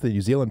 That's the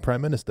New Zealand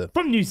Prime Minister.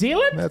 From New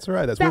Zealand? That's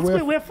right. That's That's where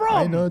where we're from.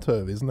 I know,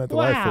 Tobi. Isn't that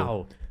delightful?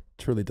 Wow.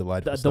 Truly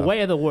delightful The stuff.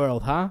 way of the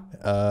world, huh?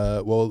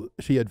 Well,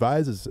 she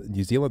advises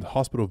New Zealand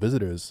hospital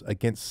visitors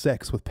against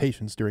sex with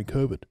patients during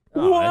COVID.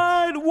 Oh, that's-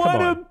 What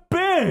come a on.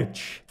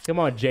 bitch! Come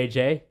on,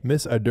 JJ.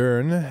 Miss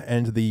Ardern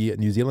and the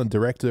New Zealand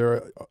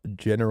Director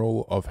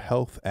General of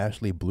Health,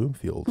 Ashley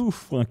Bloomfield. Who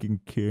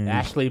fucking cares?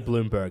 Ashley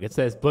Bloomberg. It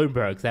says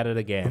Bloomberg's at it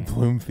again.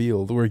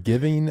 Bloomfield were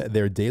giving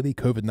their daily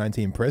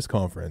COVID-19 press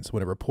conference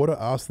when a reporter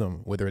asked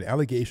them whether an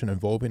allegation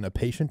involving a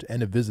patient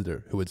and a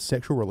visitor who had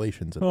sexual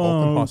relations at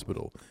Auckland Oh.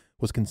 Hospital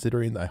was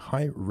considering a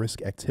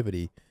high-risk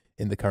activity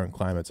in the current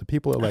climate. So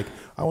people are like,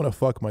 I want to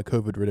fuck my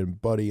COVID-ridden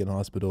buddy in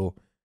hospital.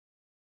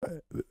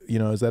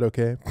 Is that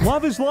okay?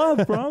 Love is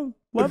love, bro.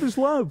 Love is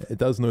love. It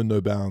does know no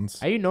bounds.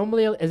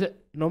 Is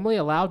it normally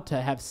allowed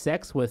to have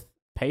sex with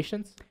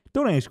patients?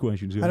 Don't ask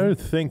questions. I don't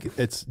think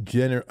it's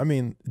I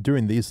mean,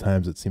 during these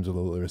times, it seems a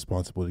little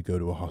irresponsible to go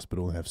to a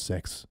hospital and have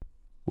sex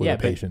with Yeah, a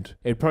but- patient.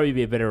 It'd probably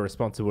be a bit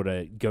irresponsible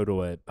to go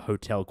to a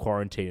hotel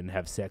quarantine and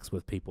have sex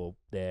with people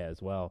there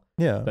as well.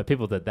 Yeah. But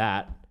people did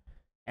that,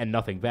 and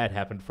nothing bad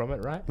happened from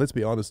it, right? Let's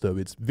be honest, though.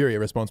 It's very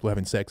irresponsible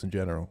having sex in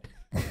general.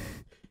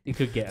 You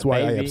could get That's a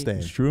why baby. I abstain.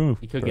 It's true.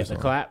 You could get the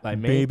Personally. clap like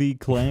me. Baby,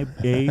 clap,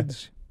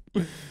 AIDS,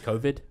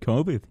 COVID.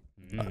 COVID.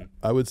 Mm.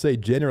 I would say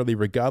generally,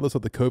 regardless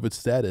of the COVID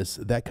status,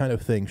 that kind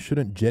of thing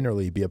shouldn't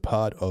generally be a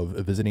part of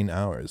visiting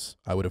hours.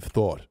 I would have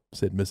thought,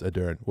 said Miss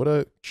Ardern. What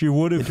a She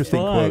would have Interesting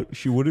thought. quote.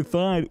 She would have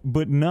thought,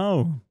 but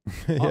no.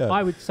 yeah.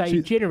 I would say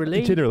She-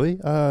 generally, Generally,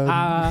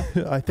 I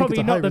think it's probably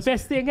a high not the risk.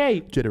 best thing, eh?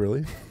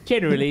 Generally,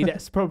 Generally,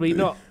 that's probably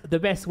not the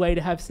best way to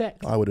have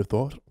sex. I would have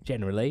thought.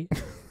 Generally.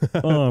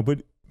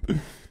 But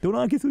don't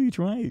knock it till you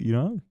try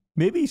it,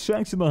 Maybe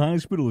sex in the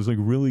hospital is like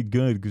really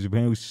good because of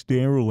how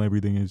sterile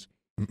everything is.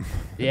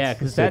 Yeah,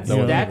 because Said that's no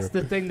one that's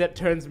ever. the thing that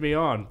turns me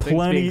on.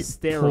 Things being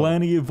sterile.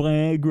 plenty of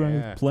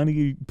Viagra,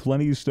 Yeah.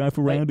 plenty of stuff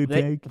around to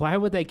take. Why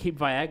would they keep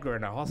Viagra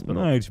in a hospital?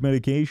 No, it's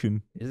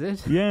medication. Is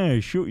it? Yeah,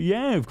 sure.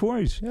 Yeah, of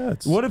course. Yeah,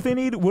 it's What if they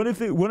need? What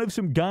if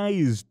some guy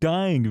is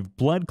dying of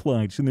blood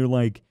clots and they're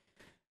like,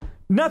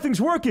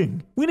 nothing's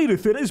working. We need to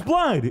thin his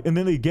blood, and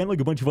then they get like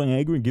a bunch of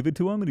Viagra and give it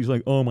to him, and he's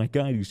like, oh my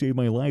god, you saved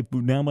my life,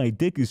 but now my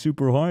dick is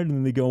super hard. And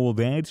then they go, well,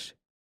 that's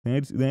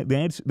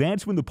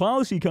when the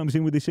policy comes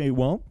in where they say,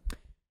 well,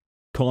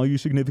 call your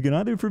significant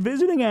other for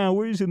visiting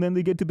hours, and then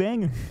they get to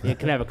bang him. You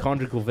can have a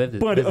conjugal visit.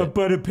 But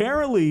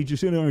apparently,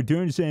 Jacinda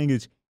Ardern saying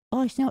it's,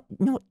 oh, it's not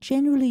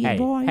generally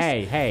advised.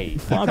 Hey,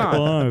 Fuck you can't.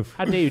 off.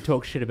 How dare you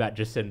talk shit about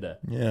Jacinda?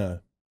 yeah.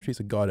 She's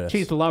a goddess.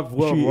 She's loved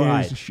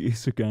worldwide.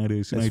 She's a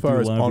goddess. and I as do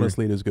far as love her. honest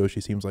leaders go, she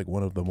seems like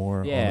one of the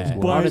more Yeah, honest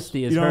But- ones.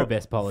 honesty is you know, her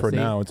best policy. For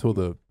now, until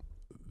the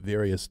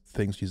various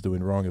things she's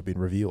doing wrong have been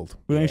revealed.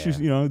 But that's Yeah.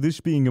 just, this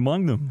being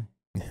among them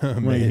right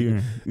Man.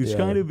 here. It's Yeah.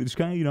 kind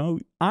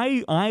of,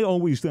 I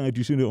always thought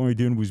Jacinda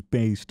Ardern was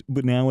based,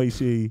 but now I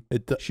see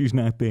It, do- she's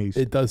not based.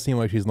 it does seem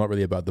like she's not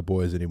really about the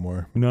boys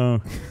anymore.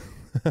 No,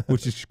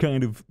 which is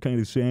kind of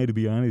sad, to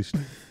be honest.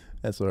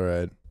 That's all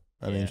right.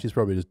 I mean, Yeah. she's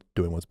probably just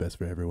doing what's best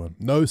for everyone.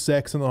 No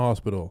sex in the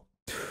hospital.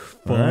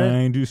 All right.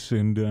 Fine,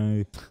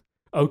 Jacinda.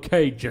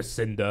 Okay,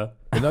 Jacinda.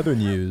 In other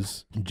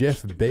news,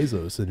 Jeff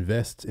Bezos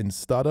invests in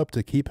startup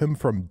to keep him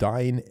from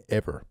dying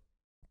ever.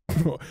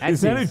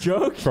 Is that a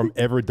joke? From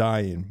ever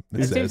dying.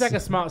 It seems like a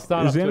smart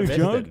startup Is that to a invest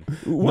joke?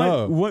 in.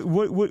 No. What,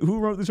 who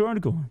wrote this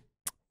article?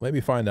 Let me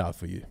find out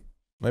for you.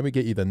 Let me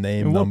get you the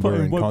name, And number,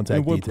 and what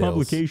contact what details.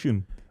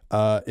 publication?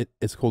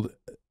 It's called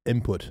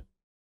Input,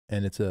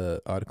 and it's an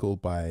article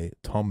by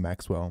Tom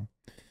Maxwell.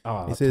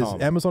 Oh, He says,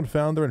 Tom. Amazon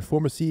founder and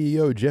former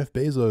CEO Jeff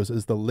Bezos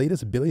is the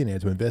latest billionaire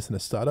to invest in a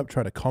startup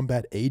trying to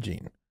combat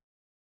aging.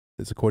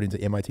 This according to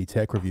MIT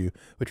Tech Review,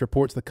 which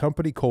reports the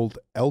company called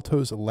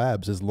Altos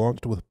Labs is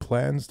launched with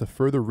plans to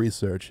further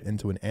research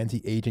into an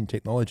anti-aging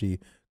technology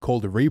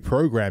called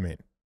reprogramming.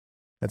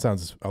 That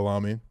sounds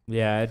alarming.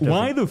 Yeah. It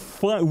Why doesn't- the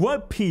fuck?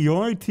 What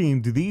PR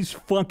team do these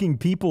fucking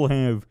people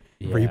have?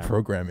 Yeah.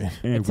 Reprogramming.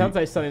 It sounds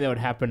like something that would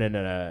happen in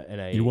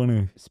a You want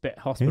to?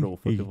 hospital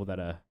for hey. people that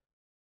are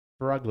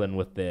struggling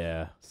with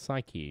their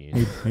psyche.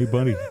 Hey,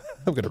 buddy.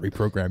 I'm going to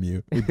reprogram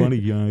you. Hey, buddy.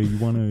 You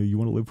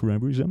wanna live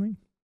forever or something?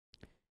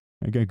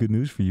 I got good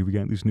news for you. We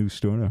got this new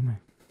startup.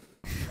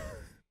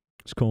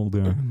 It's called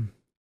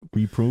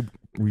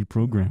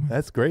reprogramming.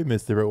 That's great,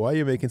 mister, but why are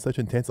you making such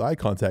intense eye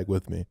contact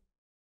with me?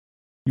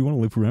 You want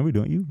to live forever,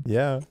 don't you?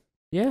 Yeah.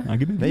 Yeah. I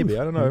can make Maybe. You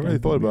live, I don't know. I really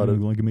thought about it.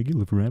 I can make you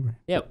live forever.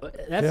 Yeah.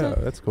 That's Yeah, a,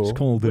 that's cool. It's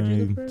called Would you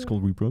live it's forever?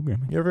 called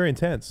reprogramming. You're very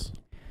intense.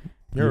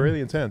 You're Yeah.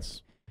 really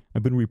intense.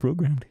 I've been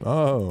reprogrammed.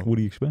 Oh. What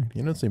do you expect?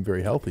 You don't seem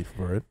very healthy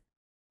for it.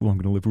 Well, I'm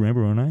gonna live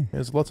forever, aren't I?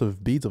 There's lots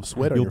of beads of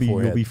sweat on You'll your be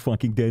forehead. you'll be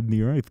fucking dead in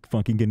the earth,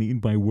 fucking getting eaten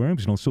by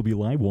worms, and I'll still be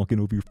alive, walking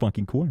over your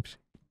fucking corpse.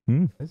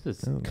 this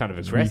is Oh, kind of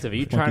it's aggressive. Are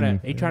you fucking-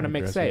 trying to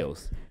make aggressive.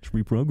 sales? It's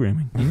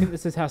reprogramming. You think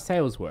this is how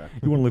sales work?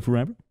 You want to live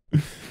forever?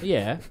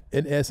 Yeah.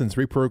 In essence,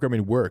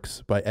 reprogramming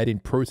works by adding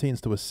proteins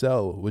to a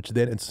cell, which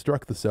then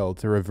instruct the cell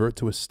to revert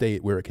to a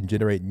state where it can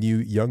generate new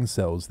young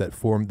cells that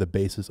form the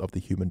basis of the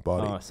human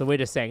body. Oh, so we're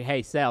just saying,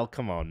 hey, Sal,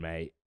 come on,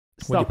 mate.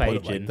 When you Stop put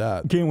it aging. like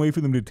that. Can't wait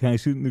for them to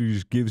test it, and it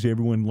just gives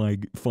everyone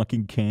like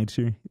fucking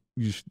cancer.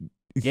 It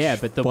Yeah,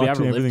 just but they'll be able fucks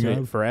to live everything to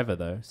it up. forever,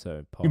 though.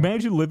 So, Paul.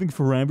 Imagine living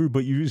forever,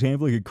 but you just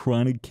have like a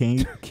chronic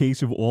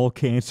case of all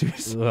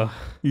cancers. Ugh.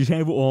 You just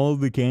have all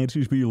the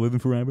cancers, but you're living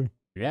forever.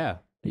 Yeah.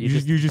 You're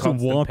just a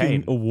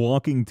constant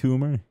walking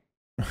tumor.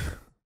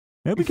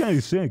 That'd be kind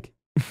of sick.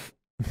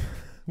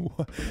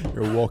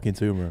 You're a walking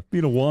tumor.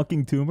 Being a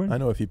walking tumor. I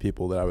know a few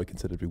people that I would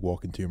consider to be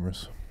walking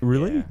tumors.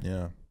 Really? Yeah.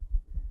 Yeah.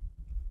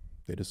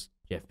 They just,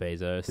 Jeff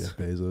Bezos. Jeff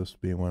Bezos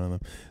being one of them.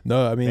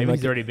 No, I mean, Maybe like,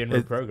 he's already been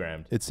it-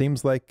 reprogrammed. it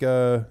seems like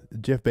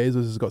Jeff Bezos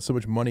has got so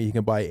much money he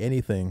can buy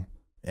anything,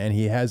 and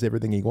he has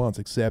everything he wants,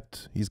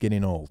 except he's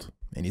getting old,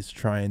 and he's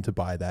trying to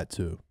buy that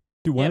too.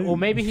 Dude, Yeah, why- well,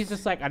 maybe he's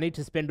just like, I need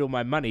to spend all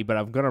my money, but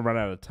I'm going to run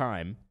out of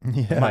time.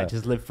 Yeah. Might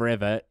just live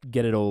forever,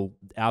 get it all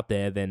out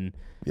there, then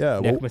Yeah.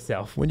 neck Well,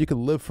 myself. when you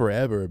can live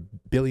forever,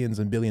 billions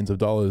and billions of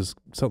dollars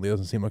suddenly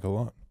doesn't seem like a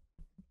lot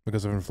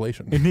because of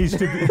inflation. It needs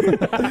to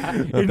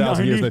be.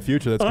 1,000 years in the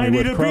future, that's I going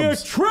need to to be be a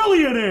worth crumbs.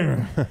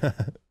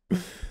 trillionaire.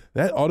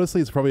 That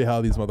honestly is probably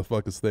how these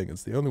motherfuckers think.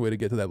 It's the only way to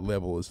get to that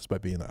level is just by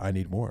being like, I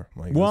need more.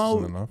 Like, Well,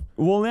 this isn't enough.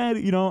 Well, that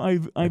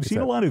I've it's seen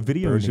a that lot of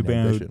videos burning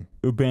ambition.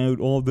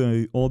 about all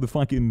the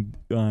fucking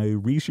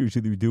research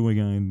that they're doing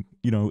on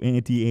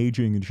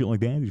anti-aging and shit like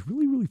that. It's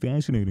really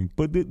fascinating.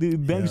 But it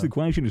begs Yeah. the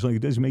question: is like,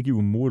 it does make you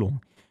immortal.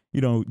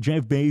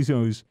 Jeff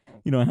Bezos.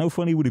 How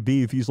funny would it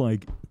be if he's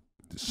like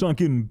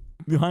sunken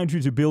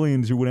hundreds of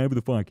billions or whatever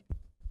the fuck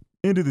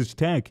into this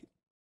tech?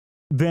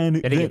 Then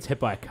Then he gets hit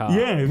by a car.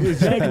 Yeah,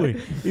 exactly.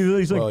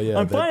 He's like, Well, yeah,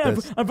 I'm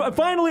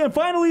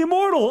finally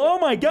immortal. Oh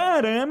my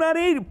god, I'm not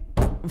 80.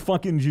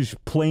 Fucking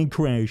just plane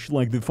crash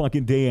like the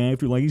fucking day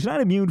after. Like he's not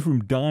immune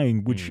from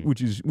dying, which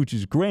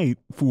is great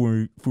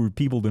for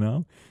people to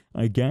know,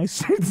 I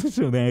guess.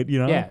 So that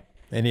Yeah.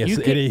 Any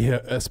You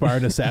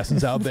aspiring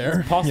assassins out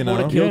there? possible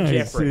to kill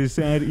Jeffrey. It's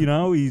sad,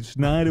 he's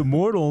not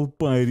immortal,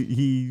 but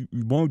he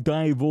won't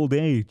die of old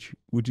age,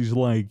 which is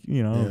like,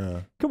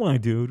 come on,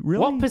 dude.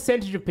 Really? What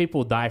percentage of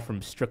people die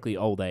from strictly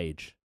old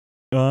age?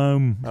 I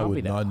Can't be would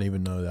that not high.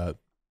 even know that.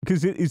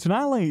 Because it's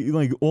not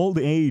like old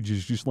age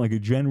is just like a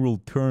general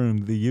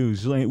term they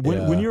use. Like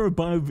when you're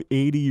above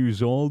 80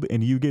 years old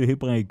and you get hit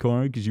by a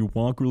car because you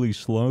walk really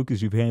slow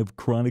because you have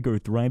chronic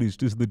arthritis,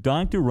 does the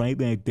doctor write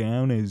that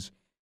down as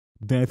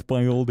death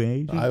by old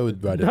age? I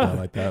would write it down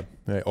like that.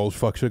 Hey, old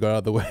fuck should got out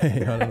of the way. I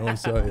don't know what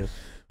to tell you.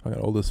 I got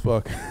old as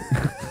fuck.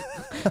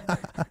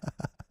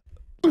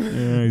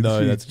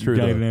 No, that's true.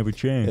 Guy Though. didn't have a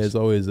chance. It's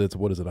always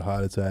what is it? A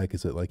heart attack?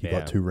 Is it like you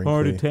got too ring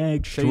Heart free?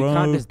 attack, So stroke. you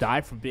can't just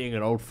die from being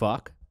an old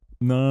fuck?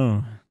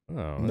 No. Oh,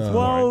 that's No.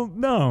 Well, boring.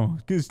 no,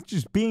 because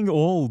just being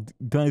old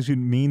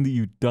doesn't mean that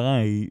you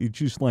die. It's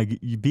just like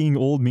being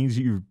old means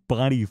that your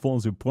body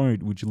falls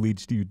apart, which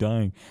leads to you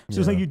dying. So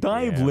it's like you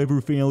die of Yeah. liver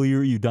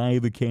failure, you die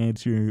of a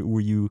cancer, or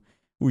you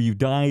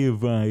die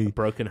of A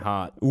broken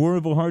heart. or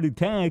of a heart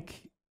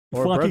attack,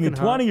 Or a fucking a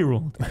broken heart.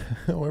 20-year-old.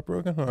 Or a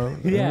broken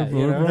heart. Yeah,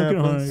 Or a broken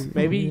happens. heart.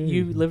 Maybe Yeah.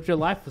 you lived your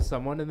life with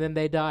someone and then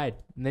they died.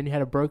 And then you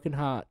had a broken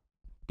heart.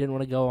 Didn't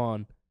want to go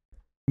on.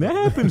 That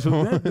happens.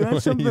 That's What are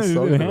something you that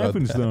talking about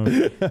happens that?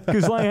 though.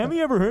 Because have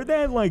you ever heard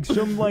that? Like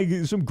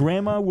some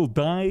grandma will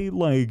die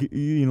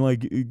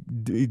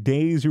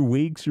days or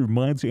weeks or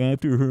months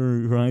after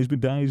her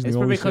husband dies. It's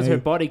probably because her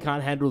body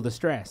can't handle the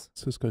stress.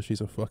 It's just because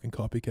she's a fucking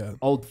copycat.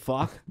 Old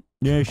fuck.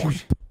 Yeah,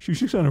 she's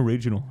just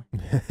unoriginal.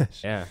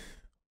 Yeah.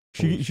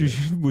 She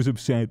was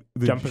upset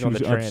that Jumping she on was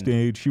the trend.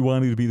 upstage. She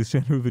wanted to be the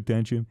center of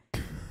attention.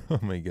 Oh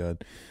my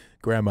god.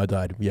 Grandma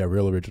died. Yeah,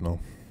 real original.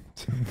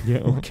 Yeah,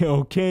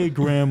 okay,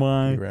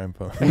 Grandma.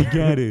 Grandpa. We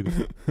get it.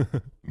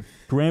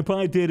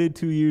 Grandpa did it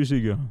 2 years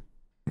ago.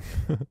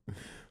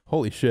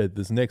 Holy shit,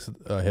 this next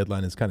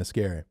headline is kind of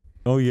scary.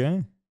 Oh,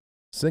 yeah?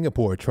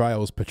 Singapore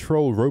trials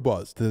patrol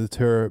robots to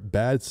deter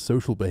bad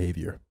social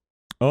behavior.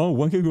 Oh,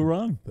 what could go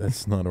wrong?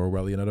 That's not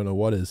Orwellian. I don't know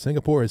what is.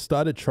 Singapore has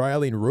started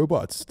trialing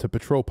robots to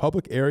patrol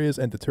public areas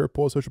and deter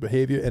poor social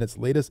behavior in its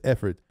latest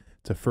effort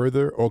to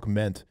further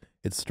augment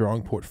its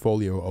strong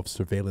portfolio of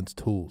surveillance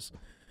tools.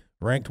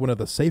 Ranked one of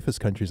the safest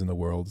countries in the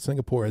world,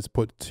 Singapore has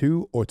put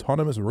 2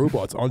 autonomous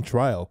robots on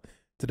trial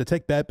to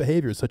detect bad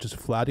behaviors such as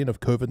flouting of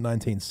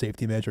COVID-19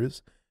 safety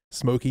measures,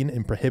 smoking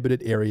in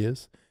prohibited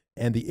areas,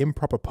 and the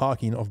improper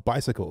parking of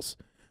bicycles.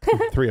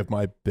 3 of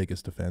my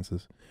biggest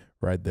offenses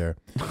right there.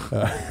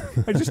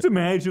 I just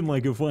imagine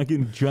like a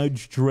fucking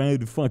Judge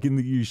Dredd fucking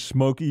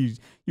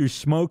you're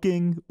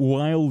smoking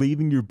while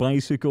leaving your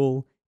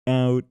bicycle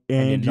out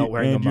and you're not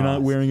wearing a you're not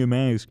mask. wearing a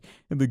mask.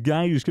 And the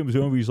guy just comes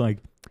over, he's like,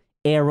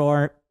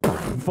 error,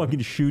 fucking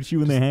shoots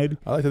you in the head.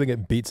 I like to think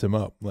it beats him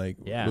up, like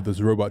Yeah. with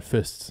those robot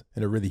fists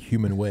in a really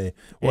human way.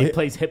 And he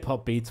plays hip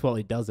hop beats while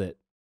he does it.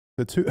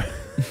 The 2,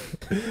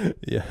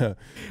 yeah,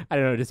 I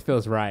don't know. It just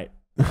feels right.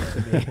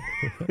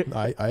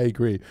 I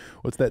agree.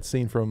 What's that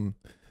scene from?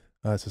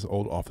 It's this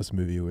old Office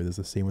movie where there's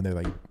a scene when they're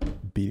like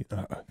beat.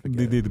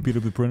 They beat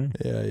up the printer.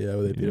 Yeah,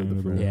 where they beat up the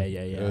Yeah,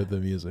 friend. yeah. The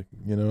music.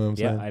 You know what I'm Yeah,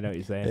 saying? I know what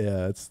you're saying.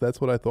 Yeah, that's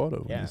what I thought of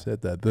when Yeah. you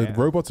said that. The Yeah.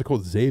 robots are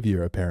called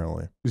Xavier,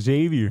 apparently.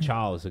 Xavier.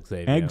 Charles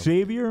Xavier.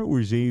 Xavier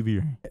or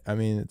Xavier? I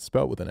mean, it's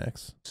spelled with an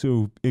X.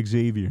 So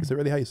Xavier. Is that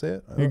really how you say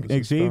it? I don't know,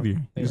 it's just Xavier.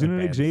 spelled. Isn't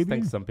it I Xavier?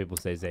 think some people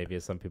say Xavier,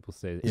 some people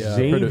say Yeah,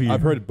 Xavier.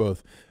 I've heard it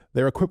both.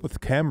 They're equipped with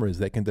cameras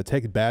that can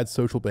detect bad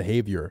social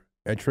behavior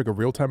and trigger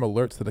real-time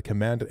alerts to the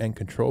command and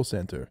control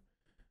center.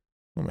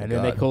 Oh my And god!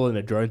 then they call it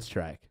a drone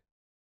strike.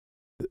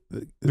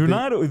 They're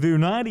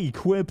not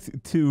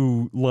equipped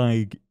to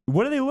like.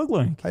 What do they look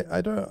like?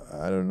 I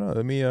don't know.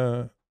 Let me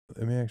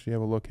actually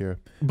have a look here.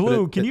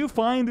 Blue, But can you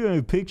find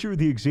a picture of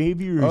the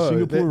Xavier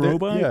Singapore they-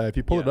 robot? Yeah, if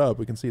you pull it Yeah. up,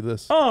 we can see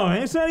this. Oh,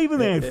 it's not even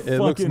that. It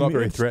looks not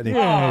very it's- threatening.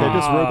 Yeah. They're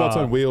just robots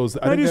on wheels.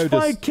 I think just they're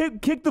fine.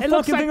 just Kick the It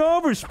looks fucking thing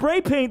over.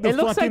 Spray paint the It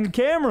looks fucking like-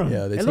 camera.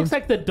 yeah. They It seem looks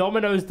like the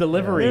Domino's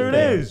delivery. there it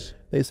thing. is.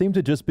 they seem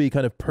to just be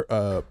kind of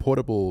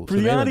portable. For the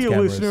surveillance audio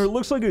cameras. listener, it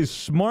looks like a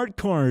smart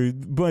car,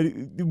 but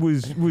it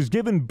was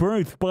given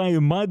birth by a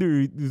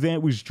mother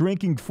that was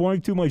drinking far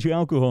too much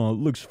alcohol. It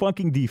looks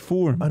fucking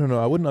deformed. I don't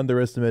know. I wouldn't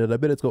underestimate it. I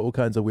bet it's got all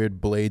kinds of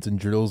weird blades and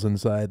drills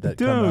inside that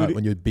come out Dude.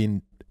 when you're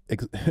being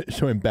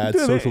showing bad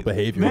Dude, social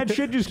behavior. That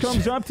shit just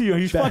comes up to you.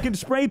 He's Bad- fucking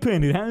spray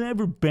painted. How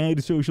ever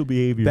bad social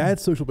behavior? Bad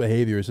social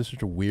behavior is just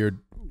such a weird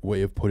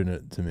way of putting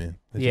it to me.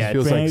 It Yeah, just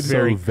feels it's like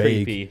very so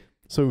vague, creepy.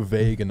 so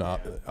vague and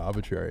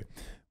arbitrary.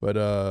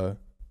 But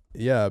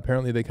yeah,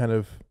 apparently they're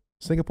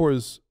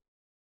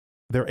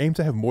aimed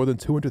to have more than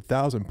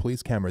 200,000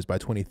 police cameras by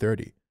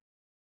 2030,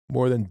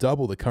 more than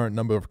double the current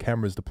number of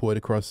cameras deployed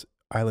across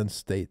island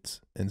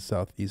states in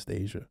Southeast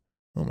Asia.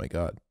 Oh my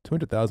God,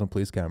 200,000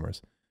 police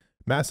cameras.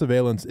 Mass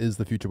surveillance is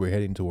the future we're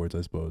heading towards,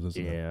 I suppose,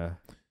 isn't it? Yeah.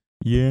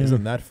 yeah.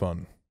 Isn't that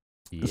fun?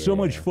 So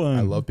much Yeah. fun.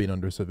 I love being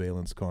under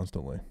surveillance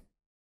constantly.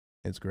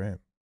 It's great.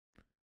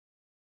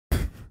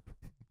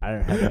 I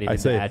don't have anything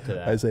to add to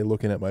that. I say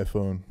looking at my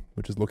phone,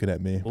 which is looking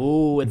at me.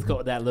 Ooh, it's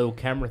got that little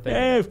camera thing.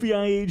 Hey,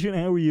 FBI agent,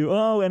 how are you?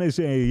 Oh,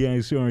 NSA.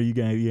 Yeah, sorry, you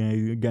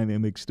got that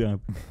mixed up.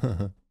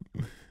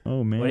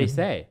 Oh man. What did he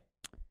say?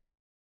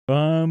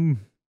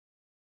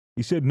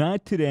 He said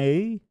not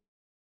today,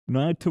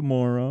 not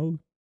tomorrow,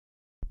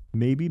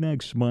 maybe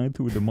next month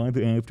or the month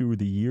after or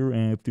the year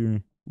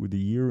after or the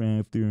year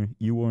after.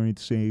 You aren't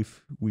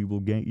safe. We will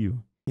get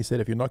you. He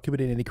said, if you're not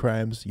committing any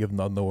crimes, you have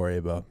nothing to worry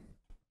about.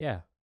 Yeah.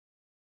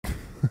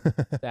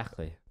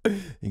 Exactly.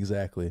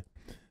 Exactly.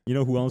 You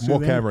know who else? More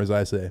said that? cameras,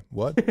 I say.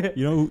 What?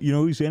 You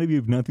know who said if you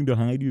have nothing to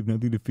hide, you have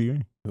nothing to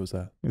fear. Who was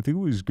that? I think it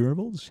was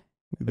Goebbels.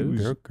 I think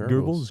it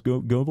was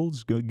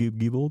Goebbels?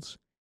 Goebbels,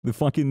 the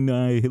fucking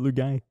Hitler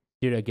guy.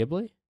 Judah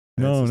Ghibli?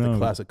 No, It's no. the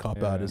classic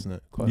cop-out, Yeah. isn't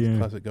it? Yeah.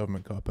 Classic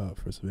government cop-out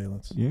for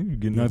surveillance. Yeah, you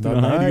get You have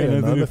nothing to hide, you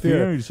got nothing to fear.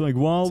 fear. It's like,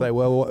 well, It's like,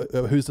 well,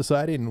 who's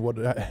deciding what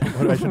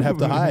I should have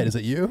to hide? Is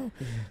it you?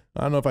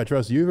 I don't know if I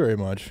trust you very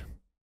much,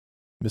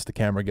 Mr.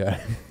 Camera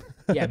Guy.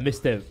 Yeah,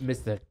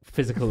 Mr.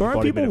 Physical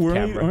aren't embodiment of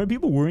camera. Aren't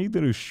people worried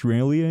that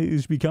Australia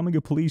is becoming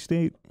a police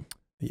state?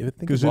 Yeah, I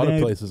think a lot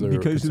of places are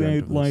because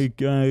concerned with like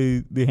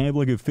they have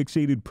like a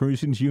fixated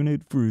persons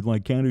unit for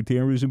like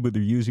counterterrorism, but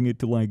they're using it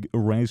to like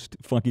arrest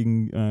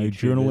fucking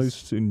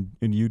journalists and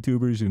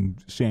YouTubers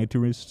and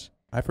satirists.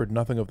 I've heard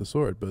nothing of the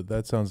sort, but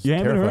that sounds You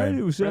haven't terrifying.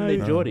 heard? It was Friendly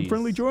Geordies.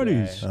 Friendly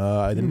Geordies.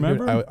 I didn't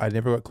remember? I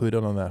never got clued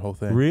in on that whole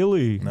thing.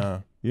 Really?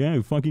 No.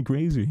 Yeah, fucking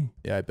crazy.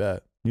 Yeah, I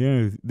bet.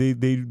 Yeah, they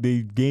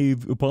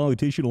gave a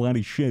politician a lot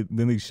of shit.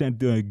 Then they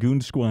sent a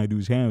goon squad to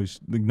his house.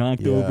 They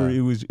knocked over.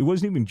 It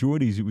wasn't even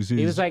Geordie's. It was his.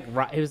 He was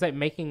like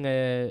making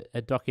a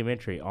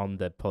documentary on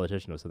the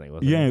politician or something.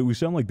 Wasn't Yeah, it? it was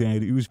something like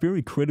that. It was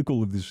very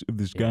critical of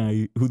this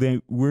guy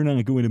who we're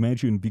not going to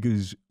mention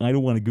because I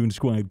don't want a goon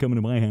squad coming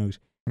to my house.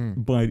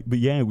 But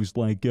yeah, it was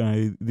like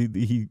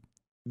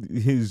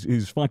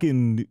his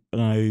fucking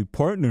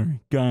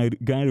partner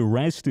got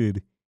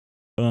arrested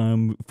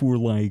for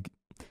like.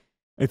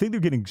 I think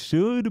they're getting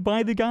sued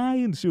by the guy,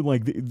 and so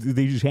like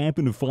they just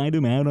happened to find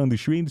him out on the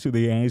street, so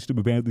they asked him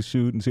about the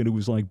suit and said it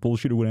was like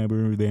bullshit or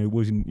whatever, or that it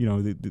wasn't,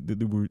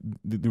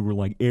 that there were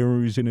like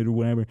errors in it or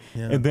whatever.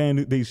 Yeah. And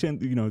then they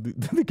sent,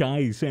 the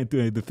guy sent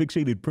the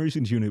fixated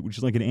persons unit, which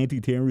is like an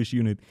anti-terrorist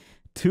unit,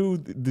 to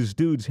this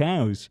dude's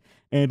house,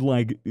 and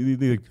like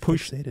they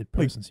pushed Fixated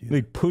persons unit.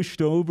 they pushed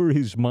over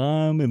his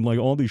mom and like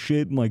all this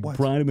shit and like What?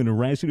 brought him and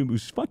arrested him. It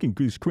was fucking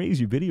this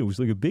crazy video. It was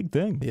like a big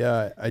thing.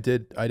 Yeah, I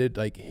did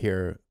like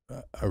hear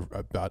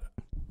about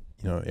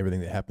everything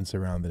that happens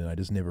around it, and I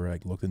just never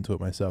like looked into it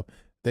myself.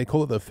 They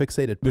call it the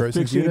fixated The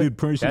persons fixated unit.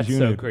 persons That's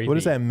unit. so creepy. What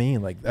does that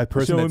mean? Like that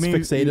person So, that's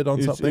fixated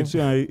on something?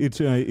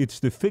 It's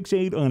the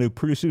fixate on a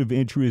person of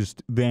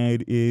interest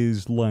that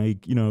is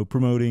like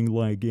promoting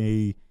like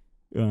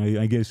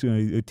I guess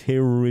a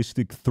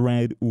terroristic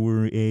threat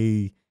or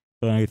a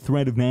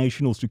threat of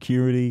national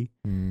security.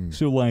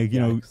 So like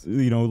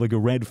like a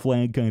red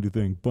flag kind of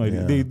thing. But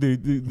Yeah.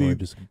 they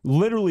just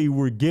literally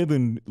were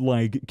given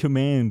like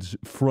commands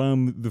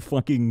from the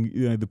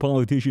fucking the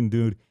politician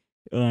dude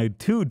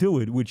to do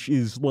it, which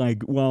is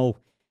like, well,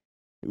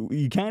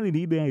 you kind of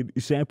need that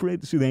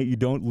separate so that you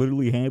don't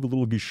literally have a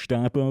little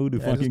Gestapo to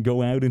fucking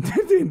go out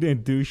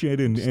and do shit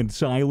and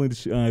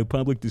silence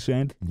public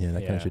dissent. that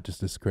kind Yeah. of shit just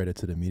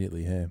discredits it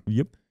immediately. Hey,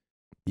 Yep.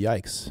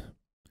 yikes,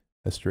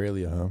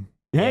 Australia, huh?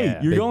 Hey,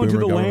 Yeah. you're Big going to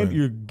the boomer land. government.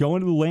 You're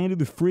going to the land of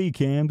the free,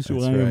 Cam. So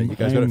That's I am. right. You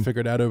guys got it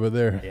figured out over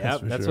there. Yeah,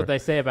 for that's sure. what they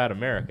say about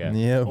America.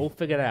 Yeah. All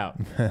figured out.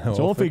 It's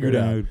all figured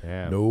out.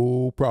 Yeah.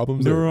 No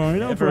problems. There there. are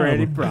no Never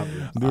any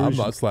problems. problems. I'm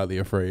not slightly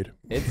afraid.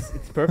 It's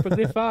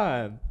perfectly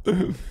fine.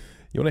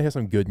 You want to hear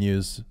some good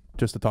news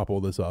just to top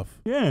all this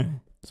off? Yeah.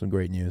 Some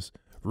great news.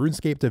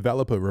 RuneScape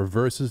developer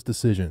reverses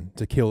decision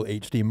to kill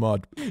HD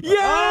mod Yes,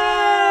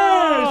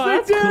 Oh, they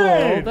that's did cool.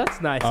 it.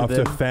 That's nice of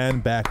after them.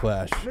 fan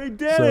backlash. They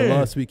did So it.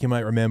 last week, you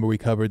might remember we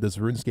covered this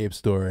RuneScape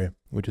story,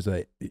 which is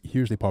a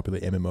hugely popular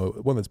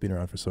MMO, one that's been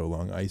around for so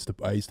long. I used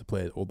to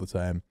play it all the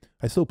time.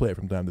 I still play it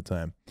from time to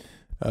time.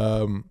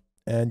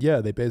 And yeah,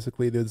 they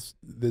basically there's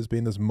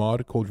been this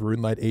mod called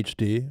Runelite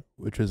HD,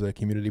 which is a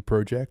community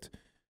project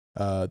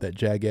that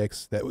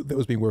Jagex that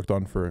was being worked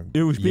on for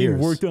It was being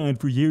years. worked on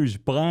for years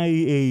by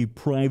a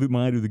private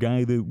modder, the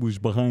guy that was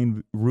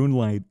behind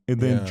Runelite. And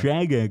then Yeah.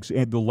 Jagex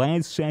at the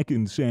last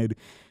second said,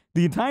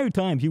 the entire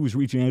time he was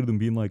reaching out to them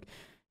being like,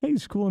 hey,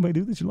 it's cool if I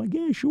do this. You're like,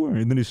 yeah, sure.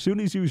 And then as soon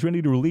as he was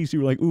ready to release, you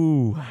were like,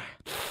 ooh,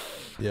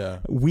 Yeah,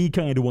 we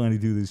kind of want to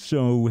do this.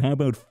 So how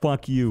about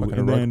fuck you?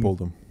 fucking rug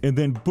pulled him. And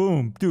then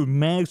boom, dude,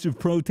 massive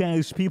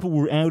protests. People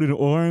were out in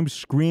arms,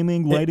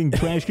 screaming, lighting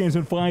trash cans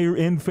on fire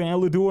in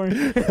Falador.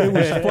 It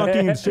was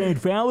fucking insane.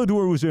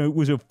 Falador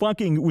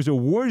was a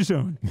war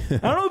zone. I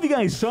don't know if you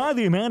guys saw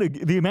the amount of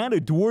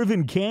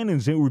dwarven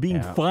cannons that were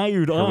being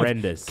fired off.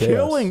 Horrendous.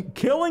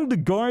 Killing the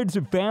guards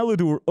of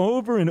Falador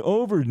over and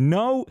over.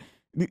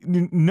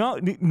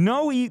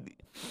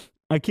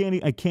 I can't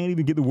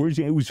even get the words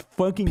out. It was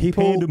fucking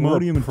People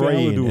pandemonium were in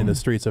praying Falador. in the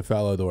streets of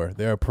Falador.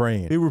 They are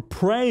praying. They were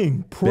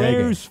praying.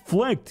 Prayers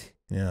flicked.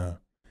 Yeah.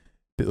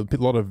 A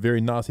lot of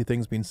very nasty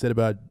things being said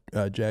about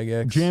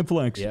Jagex.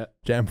 Jamflex. Yeah.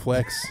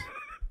 Jamflex.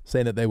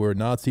 saying that they were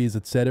Nazis,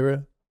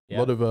 etc. Yeah. A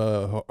lot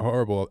of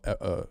horrible.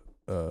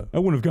 I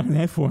wouldn't have gotten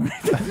that far.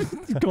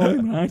 Calling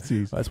them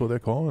Nazis. That's what they're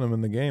calling them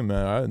in the game,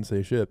 man. I didn't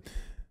say shit.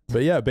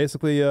 But yeah,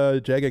 basically,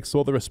 Jagex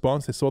saw the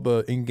response. They saw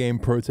the in-game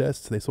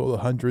protests. They saw the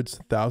hundreds,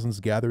 thousands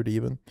gathered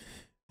even.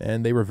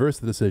 And they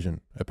reversed the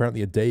decision,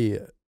 apparently a day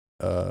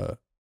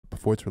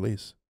before its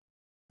release.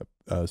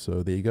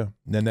 So there you go.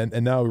 And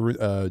now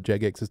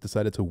Jagex has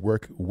decided to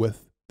work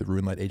with the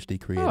Runelite HD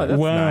creator. Oh, that's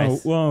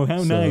nice. Wow, how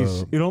So-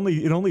 nice. It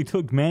only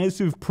took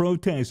massive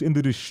protests and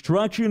the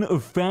destruction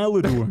of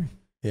Falador.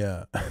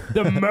 Yeah.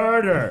 The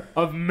murder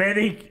of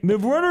many. The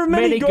murder of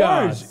many Many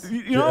guards. gods.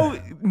 You know,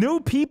 new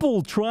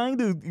people trying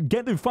to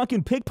get their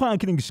fucking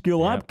pickpocketing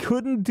skill up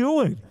couldn't do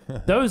it.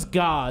 Those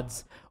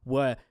guards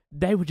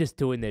they were just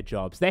doing their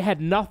jobs. They had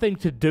nothing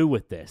to do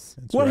with this.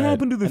 That's What right.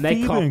 happened to the And they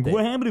thieving? copped it.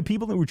 What happened to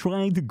people that were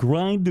trying to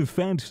grind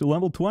defense to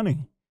level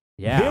 20?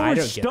 Yeah, they I were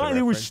don't stuck. get the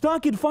They were reference.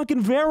 stuck in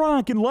fucking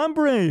Varrock and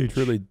Lumbridge.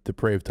 Truly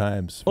depraved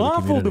times. For the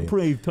Awful community.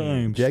 depraved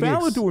times. Jagex-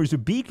 Falador's a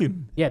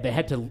beacon. Yeah, they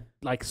had to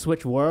like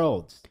switch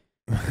worlds.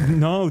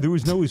 No, there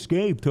was no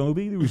escape,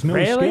 Toby. There was no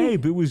Really?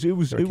 escape. It was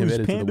committed to the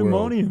world.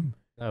 pandemonium.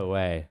 No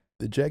way.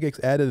 The Jagex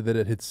added that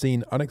it had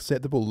seen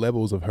unacceptable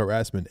levels of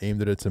harassment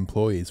aimed at its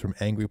employees from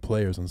angry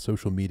players on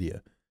social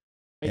media,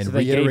 Wait, and so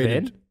they gave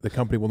reiterated in? the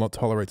company will not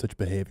tolerate such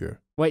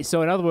behavior. Wait,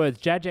 so in other words,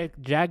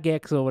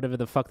 Jagex or whatever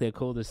the fuck they're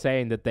called is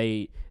saying that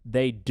they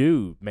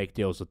do make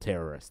deals with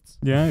terrorists.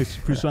 Yes,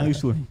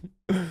 precisely.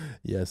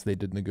 Yes, they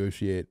did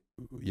negotiate.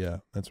 Yeah,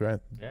 that's right.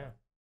 Yeah.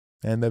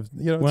 And they've,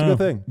 it's a good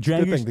thing. It's a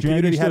good thing. The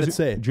community had it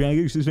say.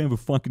 Jagex doesn't have a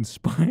fucking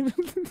spine.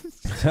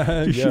 Just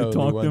Yo, shit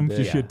talk one them. day.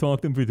 Just shit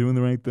talk them for doing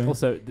the right thing.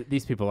 Also,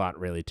 these people aren't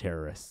really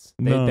terrorists.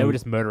 They No. were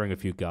just murdering a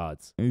few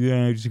guards.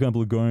 Yeah, just a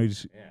couple of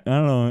guards. Yeah. I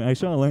don't know. I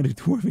saw a land of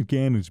dwarven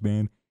cannons,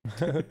 man.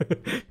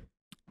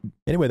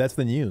 Anyway, that's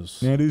the news.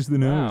 That is the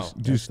news. Wow. That's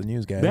Just the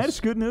news, guys. that's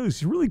good news.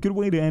 It's a really good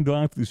way to end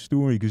off the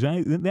story because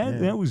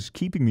that was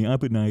keeping me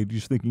up at night,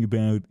 just thinking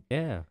about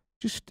Yeah.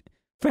 just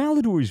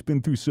Falador's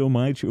been through so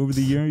much over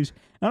the years.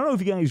 I don't know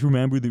if you guys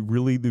remember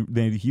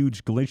that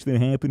huge glitch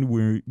that happened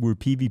where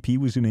PvP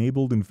was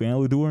enabled in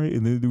Falador,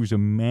 and then there was a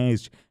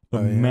mass.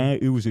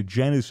 It was a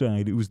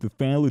genocide. It was the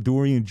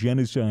Faladorian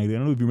genocide. I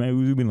don't know if you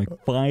remember. It was been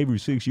like 5 or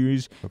 6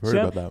 years. I've heard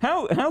about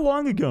that. How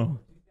long ago?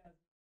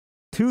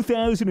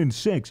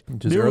 2006.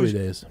 Just early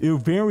days. It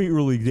was very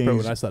early days.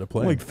 Probably when I started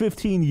playing. Like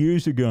 15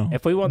 years ago.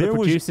 If we want the There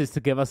was- producers to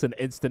give us an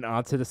instant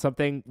answer to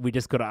something, we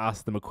just got to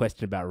ask them a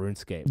question about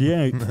RuneScape.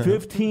 Yeah,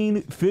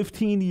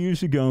 15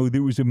 years ago,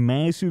 there was a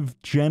massive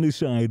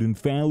genocide in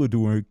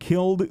Falador,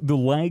 killed the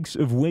likes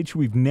of which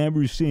we've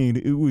never seen.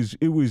 It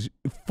was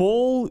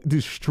full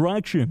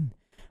destruction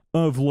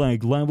of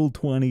like level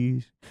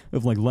 20s,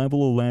 of like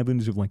level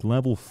 11s, of like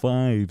level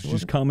 5s,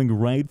 just coming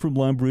right from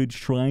Lumbridge,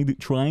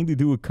 trying to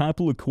do a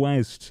couple of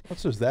quests.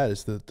 What's just that?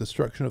 It's the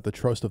destruction of the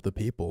trust of the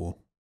people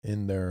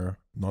in their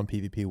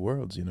non-PvP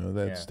worlds.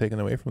 That's taken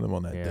away from them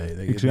on that day.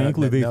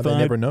 Exactly. They now thought they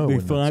never know. they when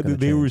it's thought gonna that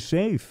they were change.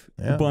 safe,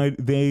 Yeah. but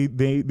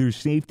their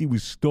safety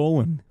was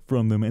stolen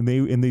from them, and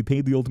they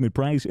paid the ultimate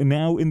price. And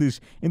now in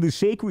the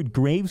sacred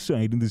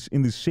gravesite,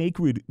 in the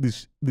sacred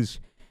this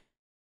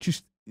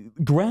just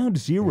ground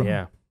zero.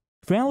 Yeah.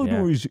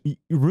 Falador is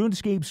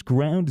RuneScape's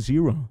ground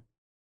zero,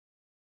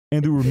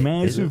 and there were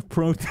massive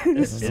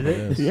protests. Is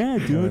it? Yeah,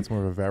 No, dude. it's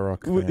more of a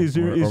Varrock Would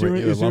thing, or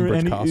Lumbridge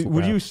any? Castle,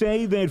 Would you perhaps.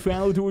 say that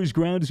Falador is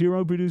ground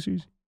zero,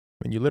 producers?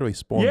 When you literally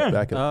spawn Yeah.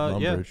 back at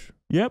Yeah. Lumbridge.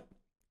 Yep.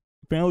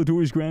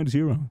 Falador is ground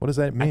zero. What does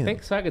that mean? I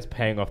think Saga's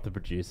paying off the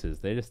producers.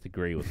 They just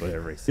agree with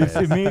whatever he says.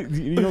 It means,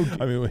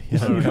 I mean,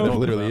 You it know,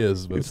 literally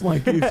is. But it's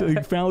like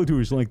Falador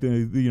is like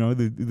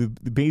the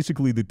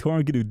basically the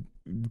targeted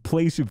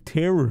place of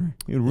terror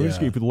in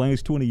RuneScape Yeah. for the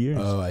last 20 years.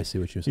 oh, I see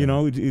what you're saying.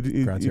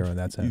 Ground zero in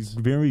that It's sense.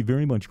 very,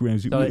 very much ground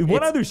zero. So In what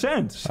it's- other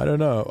sense? I don't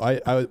know.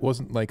 I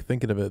wasn't like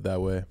thinking of it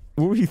that way.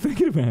 What were you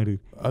thinking about it?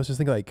 I was just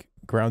thinking like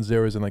ground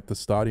zero is in like the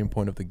starting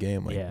point of the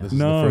game. Like Yeah. this is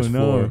No, the first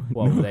floor.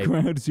 Well, they-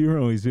 ground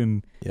zero is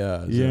in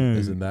Yeah, Yeah.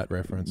 is in that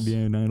reference.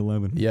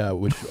 9/11. Yeah,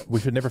 which we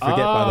should never forget.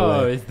 By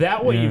the way, is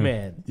that what Yeah. you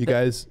meant? you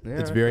guys, Yeah,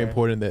 it's very okay.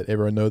 important that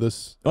everyone know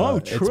this. Oh,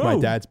 It's my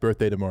true. dad's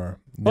birthday tomorrow.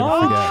 Never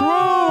Oh, forget.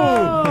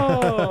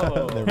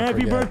 Oh. Never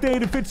Happy forget. birthday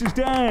to Fitz's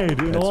dad,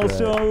 and That's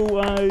also,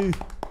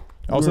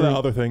 Also, we're- that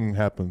other thing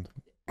happened.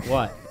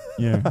 What?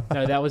 yeah.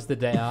 No, that was the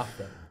day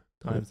after.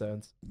 Time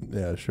zones.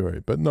 Yeah,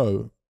 sure, but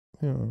no.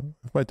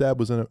 If my dad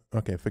was in it,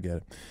 okay, forget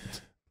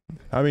it.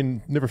 I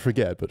mean, never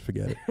forget, but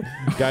forget it.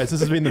 Guys, this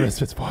has been the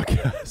Misfits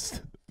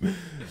Podcast.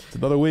 It's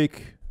another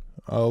week.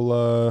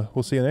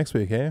 We'll see you next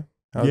week, eh?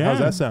 How's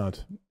that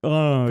sound?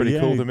 Pretty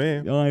cool to me.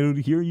 I don't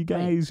hear you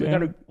guys.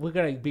 We're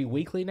gonna be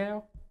weekly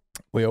now.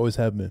 We always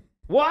have been.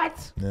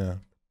 What? Yeah.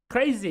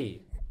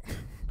 Crazy.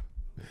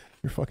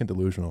 You're fucking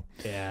delusional.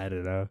 Yeah, I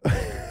don't know.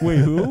 Wait,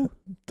 who?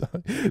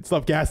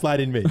 Stop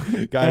gaslighting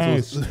me.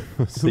 Guys,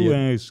 we'll see Who you.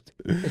 asked?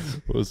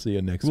 We'll see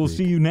you next We'll week.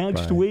 see you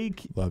next Bye.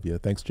 week. Love you.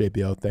 Thanks,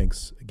 JBL.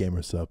 Thanks,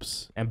 Gamer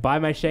Subs. And buy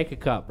my shaker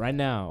cup right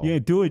now. Yeah,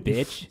 do it, you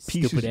bitch.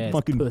 Pieces, Stupid ass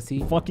fucking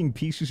pussy. fucking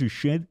pieces of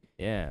shit.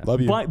 Yeah.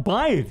 Love you.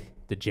 Buy it.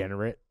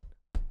 Degenerate.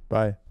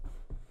 Bye.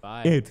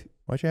 Bye. Ed,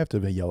 Why'd you have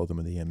to yell at them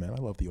in the end, man? I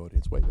love the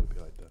audience. Why you gotta be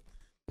like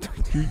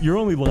that? you're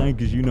only lying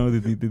because you know that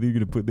they're going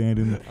to put that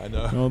in I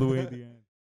know. all the way at the end.